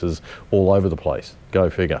complexes all over the place. Go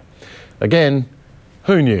figure. Again,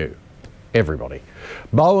 who knew? Everybody.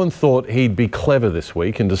 Bowen thought he'd be clever this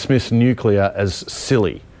week and dismiss nuclear as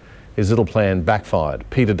silly. His little plan backfired.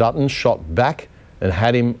 Peter Dutton shot back and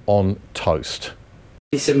had him on toast.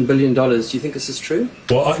 $7 billion. Do you think this is true?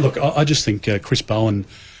 Well, look, I just think Chris Bowen,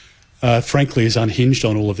 frankly, is unhinged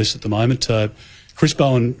on all of this at the moment. Chris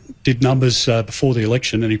Bowen did numbers before the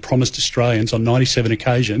election and he promised Australians on 97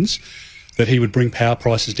 occasions that he would bring power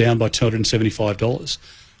prices down by $275.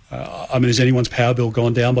 I mean, has anyone's power bill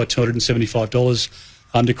gone down by $275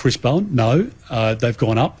 under Chris Bowen? No, they've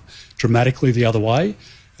gone up dramatically the other way,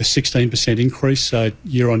 a 16% increase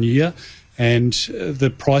year on year, and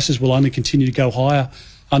the prices will only continue to go higher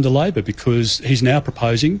under Labor because he's now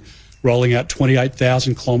proposing rolling out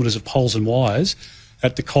 28,000 kilometres of poles and wires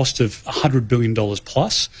at the cost of $100 billion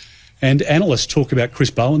plus, and analysts talk about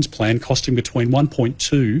Chris Bowen's plan costing between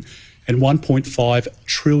 $1.2 and $1.5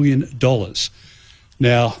 trillion.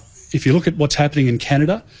 Now, if you look at what's happening in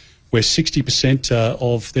Canada, where 60%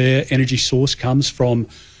 of their energy source comes from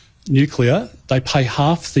nuclear, they pay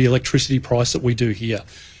half the electricity price that we do here.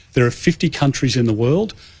 There are 50 countries in the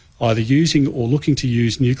world either using or looking to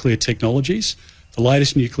use nuclear technologies, the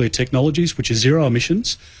latest nuclear technologies, which are zero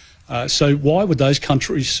emissions. So why would those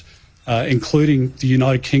countries, including the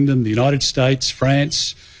United Kingdom, the United States,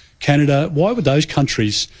 France, Canada, why would those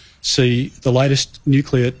countries see the latest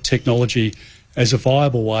nuclear technology as a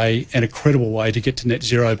viable way and a credible way to get to net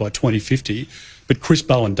zero by 2050, but Chris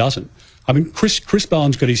Bowen doesn't? I mean, Chris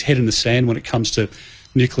Bowen's got his head in the sand when it comes to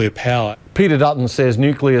nuclear power. Peter Dutton says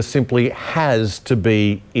nuclear simply has to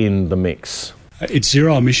be in the mix. It's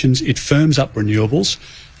zero emissions, it firms up renewables,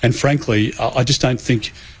 and frankly, I just don't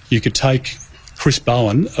think you could take Chris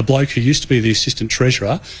Bowen, a bloke who used to be the Assistant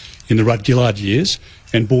Treasurer in the Rudd Gillard years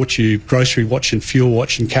and bought you grocery watch and fuel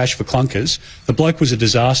watch and cash for clunkers. The bloke was a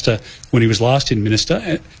disaster when he was last a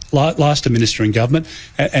minister in government,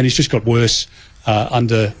 and he's just got worse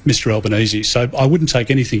under Mr Albanese. So I wouldn't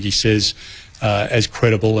take anything he says as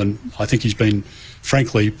credible, and I think he's been,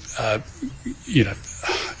 frankly, I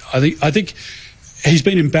think he's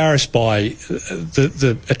been embarrassed by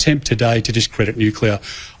the attempt today to discredit nuclear.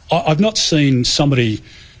 I've not seen somebody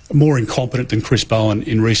more incompetent than Chris Bowen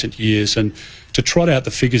in recent years, and to trot out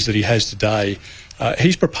the figures that he has today,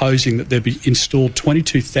 he's proposing that there be installed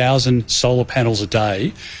 22,000 solar panels a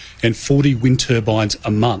day and 40 wind turbines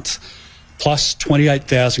a month, plus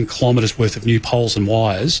 28,000 kilometres worth of new poles and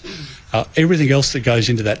wires. Everything else that goes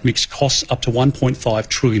into that mix costs up to $1.5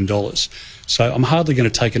 trillion. So I'm hardly going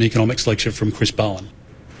to take an economics lecture from Chris Bowen.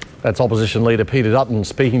 That's Opposition Leader Peter Dutton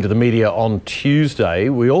speaking to the media on Tuesday.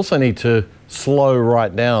 We also need to slow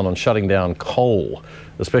right down on shutting down coal,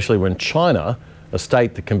 especially when China, a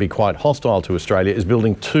state that can be quite hostile to Australia, is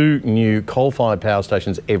building 2 new coal-fired power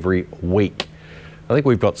stations every week. I think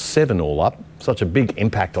we've got 7 all up. Such a big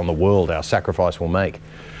impact on the world our sacrifice will make.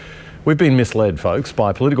 We've been misled, folks,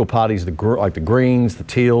 by political parties like the Greens, the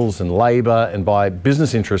Teals and Labor, and by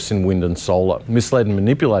business interests in wind and solar. Misled and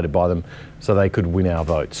manipulated by them so they could win our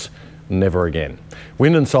votes. Never again.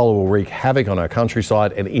 Wind and solar will wreak havoc on our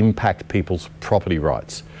countryside and impact people's property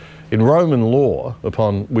rights. In Roman law,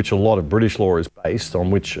 upon which a lot of British law is based, on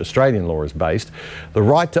which Australian law is based, the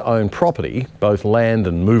right to own property, both land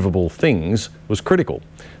and movable things, was critical.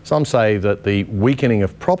 Some say that the weakening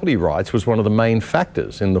of property rights was one of the main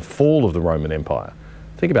factors in the fall of the Roman Empire.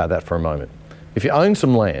 Think about that for a moment. If you own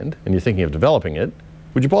some land and you're thinking of developing it,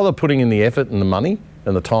 would you bother putting in the effort and the money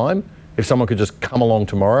and the time if someone could just come along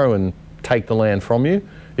tomorrow and take the land from you?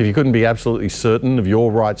 If you couldn't be absolutely certain of your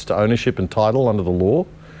rights to ownership and title under the law?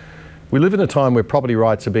 We live in a time where property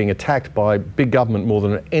rights are being attacked by big government more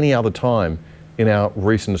than any other time in our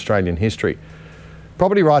recent Australian history.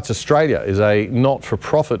 Property Rights Australia is a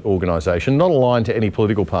not-for-profit organisation, not aligned to any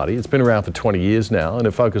political party. It's been around for 20 years now, and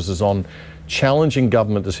it focuses on challenging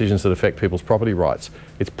government decisions that affect people's property rights.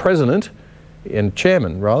 Its president and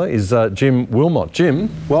chairman, rather, is Jim Wilmot. Jim,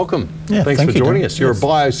 welcome. Yeah, Thanks for joining us. You're Yes. a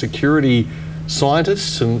biosecurity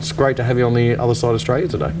scientist, and it's great to have you on the other side of Australia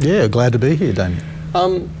today. Yeah, glad to be here,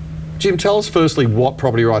 Damien. Jim, tell us firstly what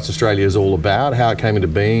Property Rights Australia is all about, how it came into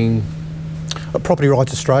being. Property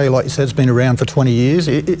Rights Australia, like you said, has been around for 20 years.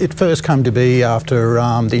 It first came to be after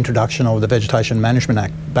the introduction of the Vegetation Management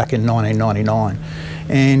Act back in 1999.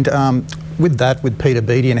 And with that, with Peter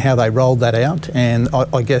Beattie and how they rolled that out, and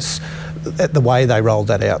I guess the way they rolled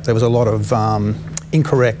that out, there was a lot of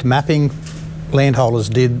incorrect mapping. Landholders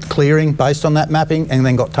did clearing based on that mapping and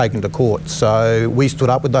then got taken to court. So we stood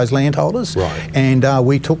up with those landholders, and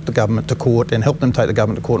we took the government to court and helped them take the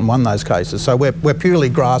government to court and won those cases. So we're purely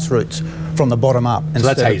grassroots from the bottom up. So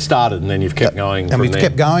that's how you started, and then you've kept going and from we've there.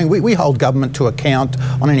 kept going. We hold government to account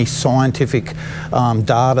on any scientific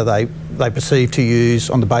data they perceive to use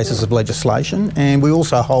on the basis of legislation, and we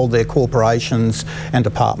also hold their corporations and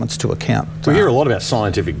departments to account. We hear a lot about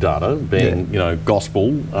scientific data being,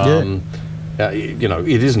 gospel.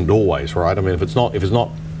 It isn't always, right? I mean, if it's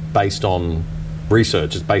not based on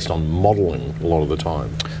research, it's based on modelling a lot of the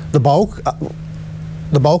time. The bulk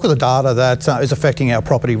of the data that is affecting our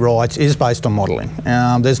property rights is based on modelling.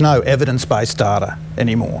 There's no evidence-based data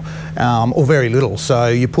anymore, or very little. So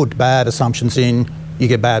you put bad assumptions in, you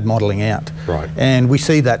get bad modelling out. Right. And we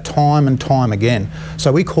see that time and time again.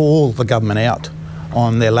 So we call the government out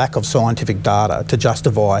on their lack of scientific data to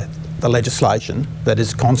justify the legislation that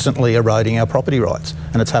is constantly eroding our property rights.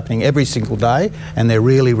 And it's happening every single day, and they're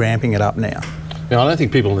really ramping it up now. Now, I don't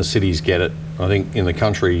think people in the cities get it. I think in the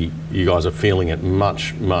country, you guys are feeling it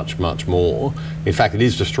much, much, much more. In fact, it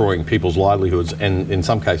is destroying people's livelihoods and, in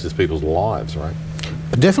some cases, people's lives, right?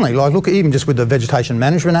 Definitely. Like, look, even just with the Vegetation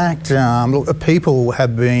Management Act, people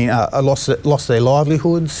have been lost their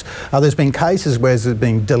livelihoods. There's been cases where there's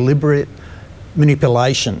been deliberate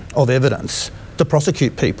manipulation of evidence to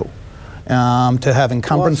prosecute people. To have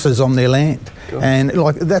encumbrances on their land. God. And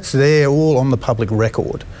that's there all on the public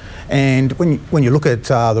record. And when you look at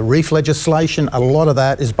the reef legislation, a lot of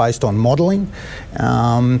that is based on modelling,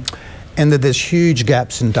 and that there's huge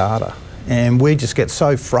gaps in data. And we just get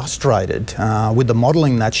so frustrated with the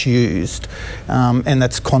modelling that's used, and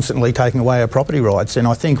that's constantly taking away our property rights. And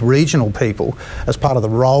I think regional people, as part of the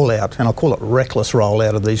rollout, and I call it reckless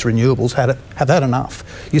rollout of these renewables, have had enough.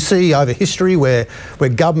 You see over history where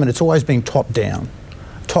government, it's always been top-down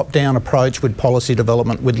approach with policy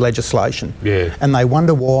development, with legislation. Yeah. And they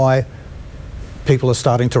wonder why people are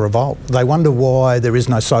starting to revolt. They wonder why there is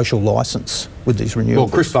no social licence with these renewables. Well,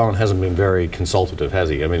 Chris Bowen hasn't been very consultative, has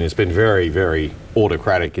he? I mean, it's been very, very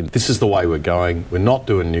autocratic. And this is the way we're going. We're not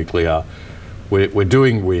doing nuclear. We're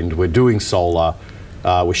doing wind. We're doing solar.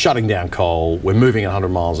 We're shutting down coal. We're moving at 100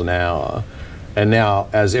 miles an hour. And now,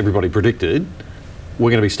 as everybody predicted, we're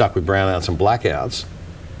going to be stuck with brownouts and blackouts.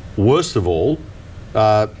 Worst of all,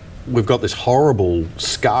 we've got this horrible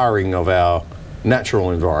scarring of our natural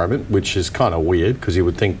environment, which is kind of weird because you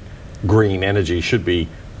would think green energy should be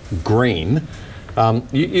green.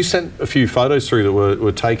 You sent a few photos through that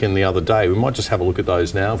were taken the other day. We might just have a look at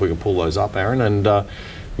those now if we can pull those up, Aaron, and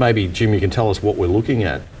maybe Jim, you can tell us what we're looking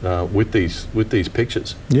at with these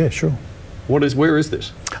pictures. Yeah, sure. Where is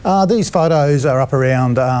this? These photos are up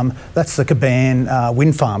around, that's the Caban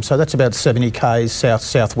wind farm, so that's about 70 k's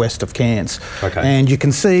southwest of Cairns. Okay. And you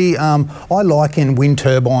can see, I liken wind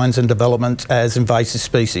turbines and development as invasive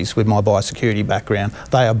species with my biosecurity background.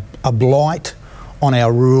 They are a blight on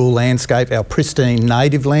our rural landscape, our pristine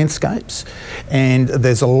native landscapes, and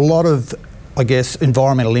there's a lot of, I guess,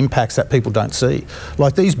 environmental impacts that people don't see.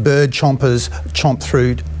 Like these bird chompers chomp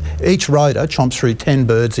through, each rotor chomps through 10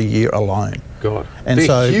 birds a year alone. God. And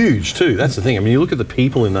they're huge too, that's the thing. I mean, you look at the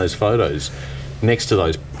people in those photos next to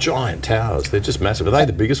those giant towers, they're just massive. Are they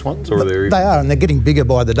the biggest ones? Or are they even... They are, and they're getting bigger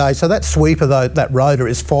by the day. So that sweeper, though, that rotor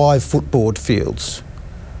is 5 football fields.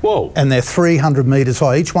 Whoa. And they're 300 metres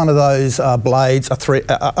high. Each one of those blades are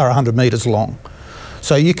 100 metres long.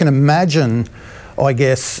 So you can imagine, I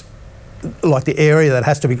guess, like the area that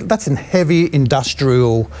has to be, that's in heavy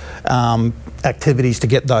industrial activities to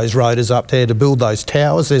get those rotors up there, to build those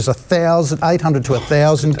towers. There's 800 to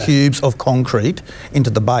 1,000 cubes of concrete into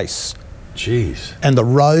the base. Jeez. And the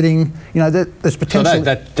roading, you know, there's potential.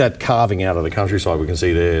 So that carving out of the countryside we can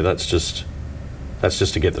see there, that's just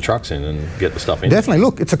to get the trucks in and get the stuff in. Definitely.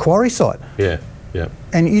 Look, it's a quarry site. Yeah, yeah.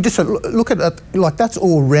 And you just look at it, like that's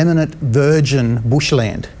all remnant virgin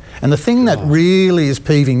bushland. And the thing that really is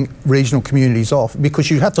peeving regional communities off,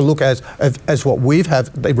 because you have to look as what we've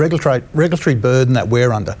have, the regulatory burden that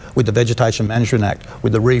we're under with the Vegetation Management Act,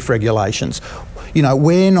 with the reef regulations. You know,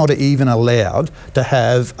 we're not even allowed to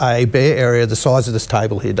have a bare area the size of this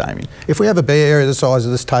table here, Damien. If we have a bare area the size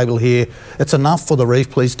of this table here, it's enough for the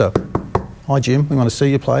reef police to, hi Jim, we want to see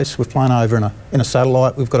your place. We've flown over in a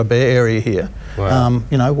satellite. We've got a bare area here. Wow.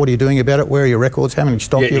 You know, what are you doing about it? Where are your records? How many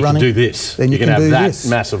stock are you running? You can do this. Then you can have do that this.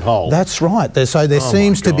 massive hole. That's right. There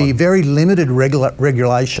seems to be very limited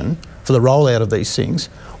regulation for the rollout of these things,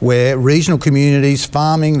 where regional communities,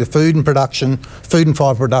 farming, the food and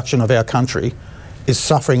fibre production of our country is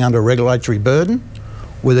suffering under regulatory burden,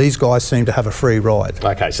 where these guys seem to have a free ride.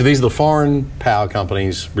 Okay, so these are the foreign power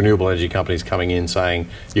companies, renewable energy companies coming in saying,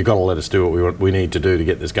 you've got to let us do what we need to do to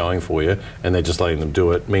get this going for you, and they're just letting them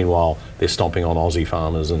do it. Meanwhile, they're stomping on Aussie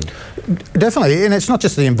farmers. And definitely, and it's not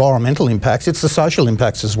just the environmental impacts, it's the social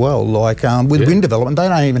impacts as well. Like with wind development, they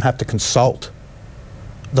don't even have to consult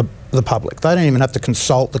the public. They don't even have to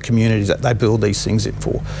consult the communities that they build these things in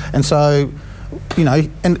for. And so, you know,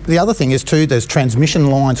 and the other thing is too, there's transmission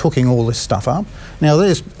lines hooking all this stuff up. Now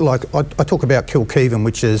there's, like, I talk about Kilkeevan,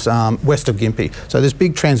 which is west of Gympie. So there's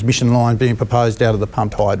big transmission line being proposed out of the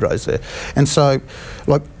pumped hydros there. And so,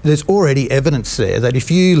 like, there's already evidence there that if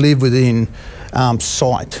you live within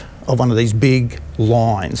sight of one of these big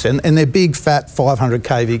lines, and they're big, fat 500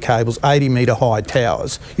 kV cables, 80 metre high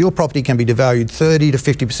towers, your property can be devalued 30 to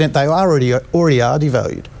 50%. They already are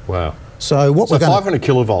devalued. Wow. So what we're going 500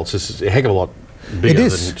 kilovolts is a heck of a lot bigger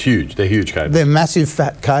than huge. They're huge cables. They're massive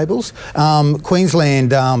fat cables.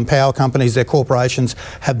 Queensland power companies, their corporations,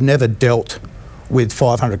 have never dealt with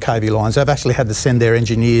 500 kV lines. They've actually had to send their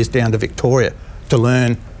engineers down to Victoria to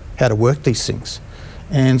learn how to work these things.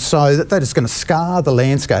 And so that is going to scar the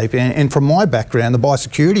landscape. And from my background, the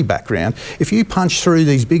biosecurity background, if you punch through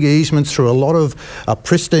these big easements through a lot of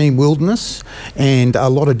pristine wilderness and a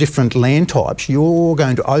lot of different land types, you're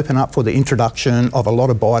going to open up for the introduction of a lot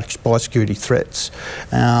of biosecurity threats.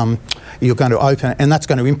 You're going to open, and that's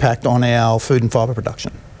going to impact on our food and fibre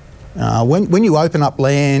production. When you open up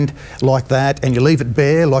land like that and you leave it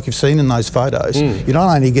bare, like you've seen in those photos, you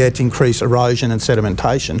not only get increased erosion and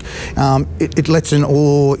sedimentation, it lets in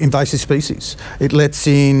all invasive species. It lets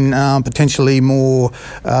in potentially more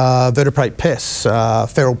vertebrate pests,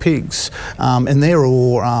 feral pigs, and they're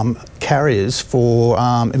all carriers for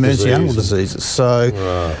emergency animal diseases. So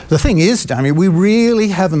the thing is, Damien, we really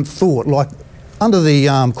haven't thought, like under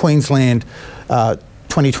the Queensland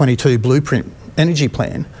 2022 Blueprint Energy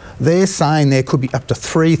Plan, they're saying there could be up to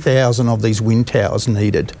 3,000 of these wind towers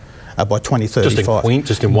needed by 2035.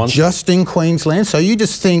 Just in Queensland. So you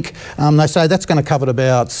just think, they say that's going to cover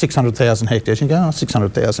about 600,000 hectares. You go,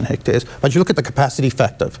 600,000 hectares. But you look at the capacity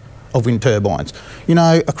factor of wind turbines. You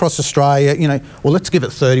know, across Australia, you know, well, let's give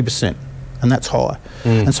it 30%, and that's high.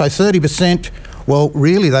 And so 30%, well,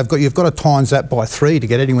 really, you've got to times that by 3 to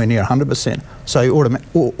get anywhere near 100%. So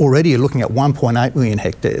already you're looking at 1.8 million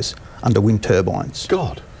hectares under wind turbines.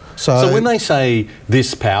 God. So when they say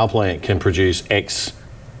this power plant can produce X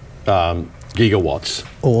gigawatts,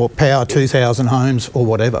 or power 2,000 homes or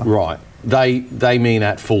whatever, right? They mean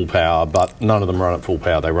at full power, but none of them run at full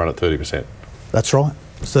power. They run at 30%. That's right,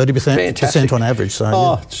 30% on average.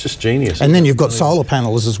 So it's just genius. And then you've got solar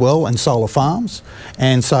panels as well and solar farms,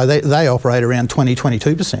 and so they operate around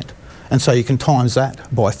 22%, and so you can times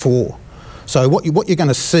that by 4. So what you're going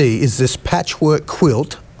to see is this patchwork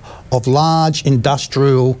quilt of large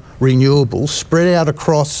industrial renewables spread out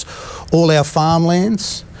across all our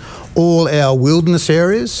farmlands, all our wilderness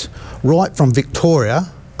areas, right from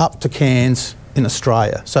Victoria up to Cairns in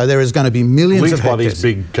Australia. So there is going to be millions of hectares. Linked by these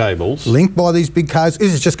big cables. Linked by these big cables.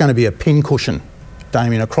 This is just going to be a pincushion,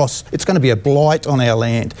 Damien, across. It's going to be a blight on our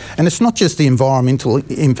land. And it's not just the environmental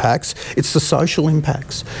impacts, it's the social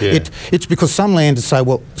impacts. Yeah. It's because some landholders say,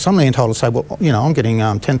 well, you know, I'm getting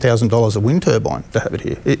 $10,000 a wind turbine to have it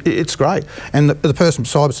here. It's great. And the person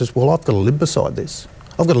beside me says, well, I've got to live beside this.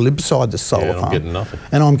 I've got to live beside this solar farm. I'm getting nothing.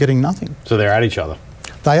 And I'm getting nothing. So they're at each other.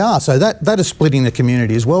 They are. So that is splitting the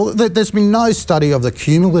community as well. There's been no study of the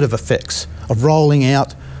cumulative effects of rolling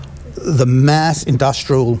out the mass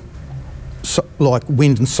industrial like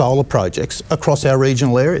wind and solar projects across our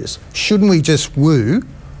regional areas. Shouldn't we just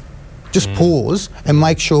pause and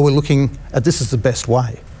make sure we're looking at this as the best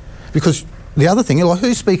way? Because the other thing, like,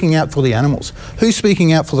 who's speaking out for the animals? Who's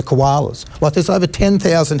speaking out for the koalas? Like, there's over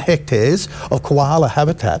 10,000 hectares of koala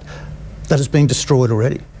habitat that has been destroyed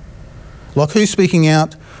already. Like, who's speaking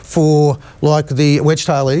out for, like, the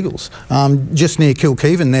wedge-tail eagles? Just near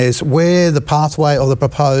Kilkivan, there's where the pathway or the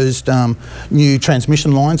proposed new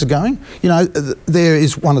transmission lines are going. You know, there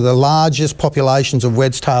is one of the largest populations of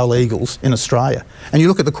wedge-tail eagles in Australia. And you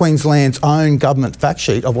look at the Queensland's own government fact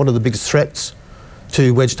sheet of what are the biggest threats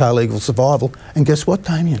to wedge-tail eagle survival, and guess what,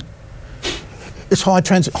 Damien? It's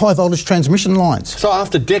high voltage transmission lines. So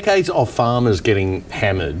after decades of farmers getting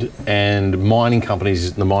hammered and mining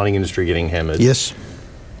companies, the mining industry getting hammered, yes,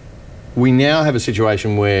 we now have a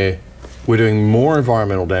situation where we're doing more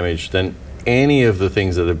environmental damage than any of the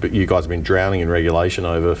things that you guys have been drowning in regulation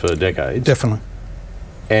over for decades. Definitely.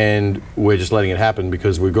 And we're just letting it happen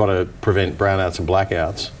because we've got to prevent brownouts and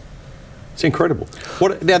blackouts. It's incredible.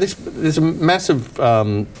 Now, there's a massive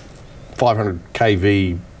 500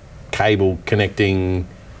 kV cable connecting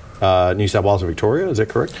New South Wales and Victoria, is that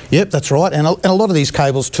correct? Yep, that's right. And a lot of these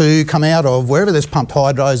cables too come out of wherever there's pumped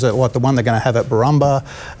hydros, like the one they're going to have at Barumba.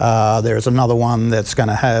 There's another one that's going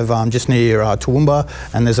to have just near Toowoomba,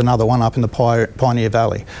 and there's another one up in the Pioneer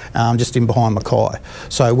Valley, just in behind Mackay.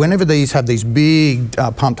 So whenever these have these big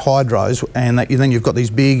pumped hydros, and then you've got these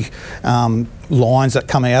big lines that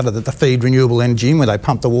come out of that feed renewable energy in, where they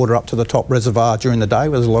pump the water up to the top reservoir during the day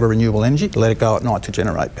where there's a lot of renewable energy, let it go at night to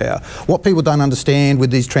generate power. What people don't understand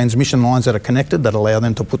with these transmission lines that are connected that allow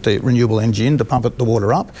them to put the renewable energy in to pump the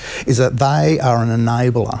water up is that they are an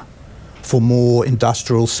enabler for more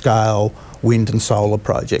industrial scale wind and solar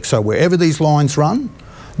projects. So wherever these lines run,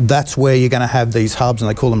 that's where you're going to have these hubs, and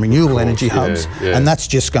they call them renewable energy hubs, and that's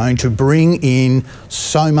just going to bring in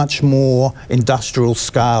so much more industrial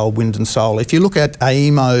scale wind and solar. If you look at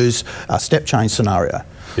AEMO's step change scenario,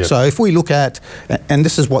 so if we look at, and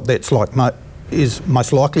this is what that's like, is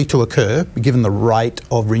most likely to occur given the rate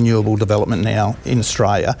of renewable development now in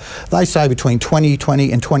Australia, they say between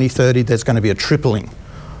 2020 and 2030 there's going to be a tripling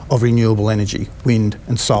of renewable energy, wind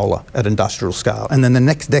and solar at industrial scale. And then the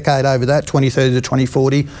next decade over that, 2030 to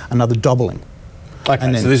 2040, another doubling.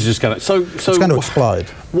 Okay, so this is just going to... So it's going to explode.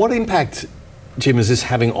 What impact, Jim, is this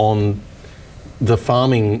having on the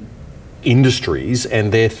farming industries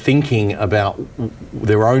and their thinking about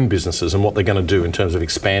their own businesses and what they're going to do in terms of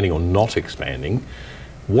expanding or not expanding?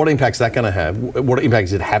 What impact is that going to have? What impact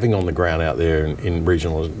is it having on the ground out there in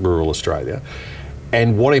regional, rural Australia?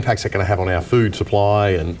 And what impact's that going to have on our food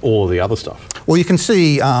supply and all of the other stuff? Well, you can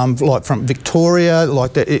see, like from Victoria,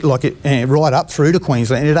 right up through to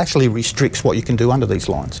Queensland, it actually restricts what you can do under these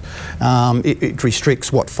lines. It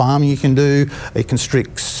restricts what farming you can do. It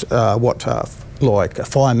constricts what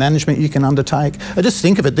fire management you can undertake. Just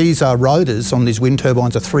think of it, these rotors on these wind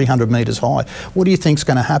turbines are 300 metres high. What do you think's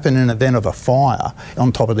going to happen in an event of a fire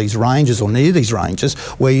on top of these ranges or near these ranges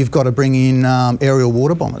where you've got to bring in aerial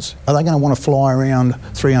water bombers? Are they going to want to fly around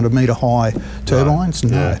 300 metre high turbines?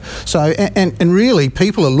 No. So, and really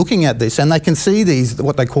people are looking at this and they can see these,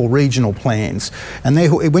 what they call regional plans. And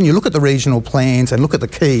when you look at the regional plans and look at the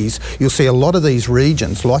keys, you'll see a lot of these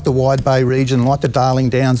regions, like the Wide Bay region, like the Darling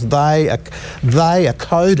Downs, they are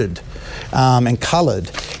coded and coloured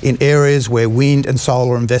in areas where wind and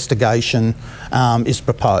solar investigation is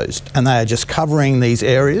proposed. And they are just covering these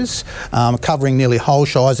areas, covering nearly whole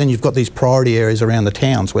shires, and you've got these priority areas around the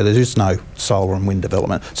towns where there is no solar and wind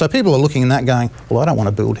development. So people are looking at that going, well, I don't want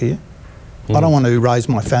to build here. I don't want to raise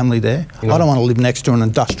my family there. I don't want to live next to an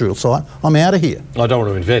industrial site. I'm out of here. I don't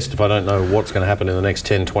want to invest if I don't know what's going to happen in the next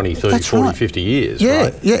 10, 20, 30, That's 40, right. 50 years. Yeah,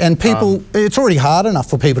 right? yeah, and people, it's already hard enough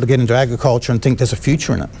for people to get into agriculture and think there's a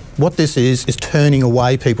future in it. What this is turning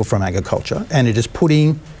away people from agriculture, and it is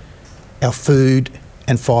putting our food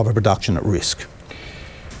and fibre production at risk.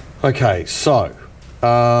 Okay, so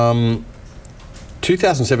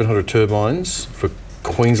 2,700 turbines for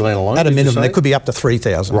Queensland alone? At a minimum, there could be up to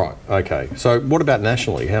 3,000. Right, okay. So what about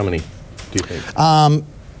nationally? How many do you think?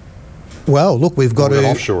 Well, look, we've got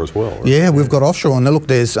offshore as well. Right? Yeah, we've got offshore. And look,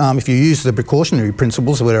 there's if you use the precautionary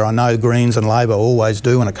principles, where I know Greens and Labor always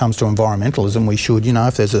do when it comes to environmentalism, we should, you know,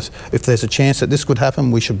 if there's a chance that this could happen,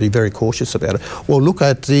 we should be very cautious about it. Well, look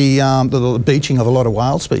at the beaching of a lot of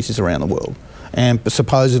whale species around the world, and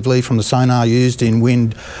supposedly from the sonar used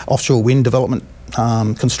in offshore wind development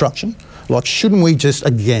construction. Like, shouldn't we just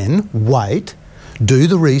again wait, do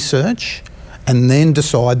the research, and then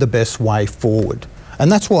decide the best way forward.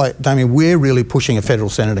 And that's why, Damien, we're really pushing a federal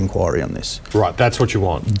Senate inquiry on this. Right, that's what you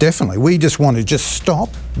want. Definitely. We just want to just stop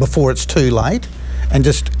before it's too late and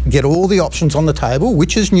just get all the options on the table,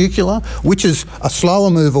 which is nuclear, which is a slower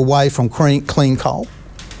move away from clean coal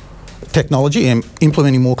technology and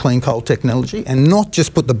implementing more clean coal technology, and not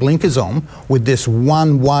just put the blinkers on with this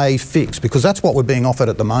one-way fix, because that's what we're being offered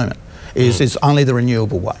at the moment, is only the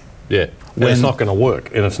renewable way. Yeah, and it's not going to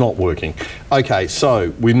work, and it's not working. Okay,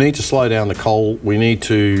 so we need to slow down the coal. We need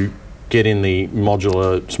to get in the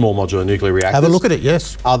small modular nuclear reactors. Have a look at it,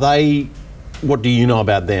 yes. Are they, what do you know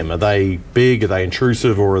about them? Are they big, are they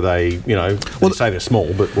intrusive, or are they, they say they're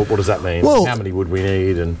small, but what does that mean? Well, how many would we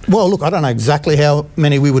need? Well, look, I don't know exactly how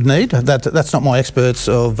many we would need. That's not my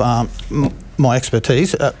my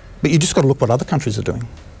expertise, but you just got to look what other countries are doing.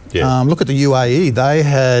 Yeah. Look at the UAE. They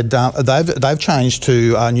had they've changed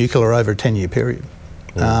to nuclear over a 10-year period.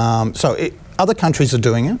 Other countries are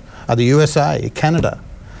doing it. The USA, Canada,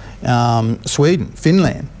 Sweden,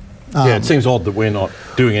 Finland. It seems odd that we're not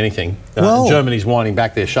doing anything. Germany's winding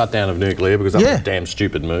back their shutdown of nuclear because that was a damn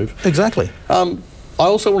stupid move. Exactly. I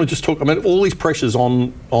also want to just talk. I mean, all these pressures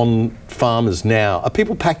on farmers now. Are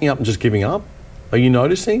people packing up and just giving up? Are you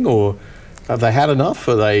noticing, or have they had enough?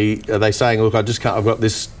 Are they saying, look, I just can't. I've got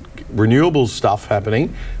this renewables stuff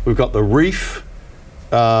happening. We've got the reef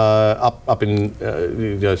up in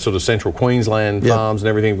sort of central Queensland farms and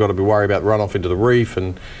everything. We've got to be worried about runoff into the reef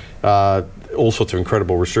and all sorts of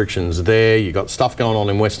incredible restrictions there. You've got stuff going on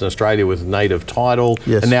in Western Australia with native title,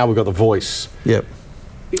 and now we've got the voice. Yep.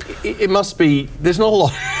 It must be. There's not a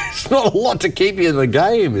lot. It's not a lot to keep you in the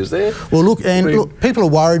game, is there? Well, look, people are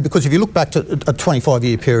worried because if you look back to a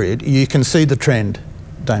 25-year period, you can see the trend,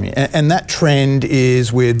 Damien, and that trend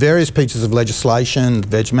is with various pieces of legislation: the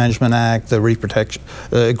Veg Management Act, the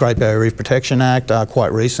Great Barrier Reef Protection Act,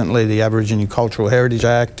 quite recently the Aboriginal Cultural Heritage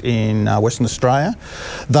Act in Western Australia.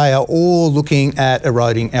 They are all looking at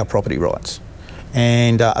eroding our property rights.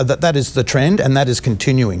 And that is the trend, and that is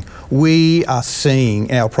continuing. We are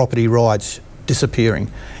seeing our property rights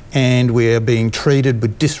disappearing, and we're being treated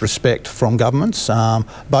with disrespect from governments,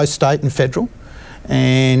 both state and federal,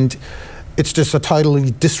 and it's just a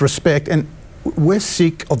totally disrespect, and we're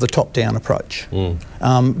sick of the top-down approach.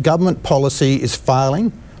 Government policy is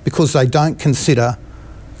failing because they don't consider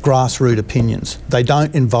grassroots opinions. They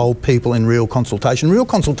don't involve people in real consultation. Real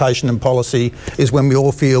consultation and policy is when we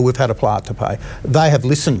all feel we've had a part to pay. They have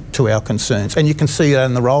listened to our concerns, and you can see that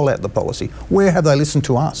in the rollout of the policy. Where have they listened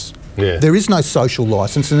to us? Yeah. There is no social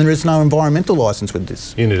licence and there is no environmental licence with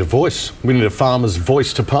this. You need a voice. We need a farmer's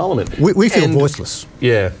voice to Parliament. We feel voiceless.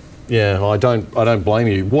 Yeah. I don't blame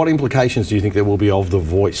you. What implications do you think there will be of the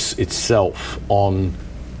voice itself on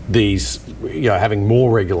these, having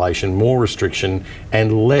more regulation, more restriction,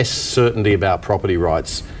 and less certainty about property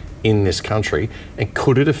rights in this country? And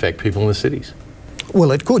could it affect people in the cities?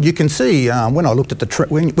 Well, it could. You can see when I looked at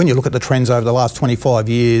when you look at the trends over the last 25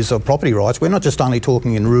 years of property rights, we're not just only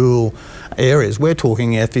talking in rural areas. We're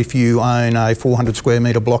talking if you own a 400 square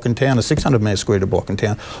metre block in town, a 600 square metre block in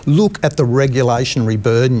town. Look at the regulationary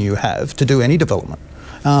burden you have to do any development.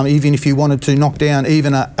 Even if you wanted to knock down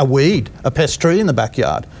even a weed, a pest tree in the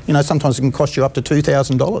backyard, sometimes it can cost you up to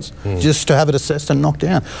 $2,000 just to have it assessed and knocked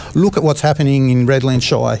down. Look at what's happening in Redland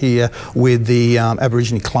Shire here with the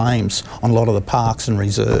Aboriginal claims on a lot of the parks and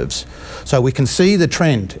reserves. So we can see the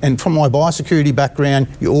trend. And from my biosecurity background,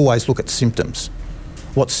 you always look at symptoms.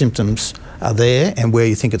 What symptoms are there and where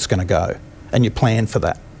you think it's going to go. And you plan for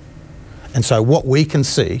that. And so what we can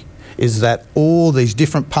see is that all these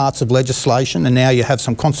different parts of legislation, and now you have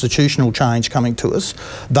some constitutional change coming to us,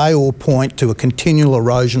 they all point to a continual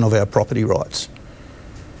erosion of our property rights.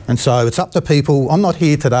 And so it's up to people. I'm not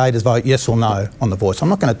here today to vote yes or no on the voice. I'm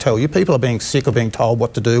not going to tell you. People are being sick of being told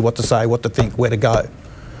what to do, what to say, what to think, where to go.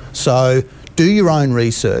 So do your own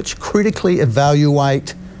research, critically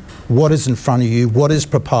evaluate what is in front of you, what is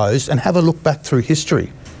proposed, and have a look back through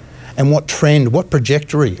history. And what trend, what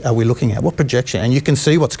trajectory are we looking at? What projection? And you can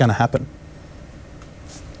see what's going to happen.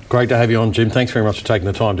 Great to have you on, Jim. Thanks very much for taking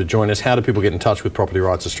the time to join us. How do people get in touch with Property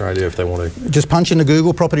Rights Australia if they want to? Just punch into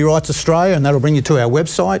Google Property Rights Australia and that'll bring you to our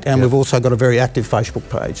website. And we've also got a very active Facebook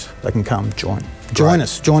page. They can come join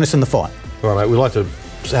us in the fight. All right, mate. We'd like to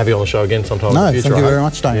have you on the show again sometime in the future. Thank you very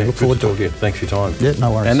much, Damien. Look forward to it. Thanks for your time. Yeah,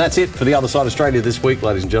 no worries. And that's it for The Other Side Australia this week,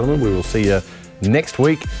 ladies and gentlemen. We will see you next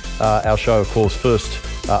week. Our show, of course, first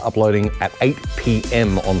uploading at 8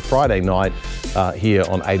 p.m. on Friday night here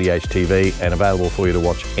on ADH TV and available for you to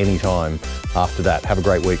watch anytime after that. Have a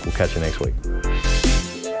great week. We'll catch you next week.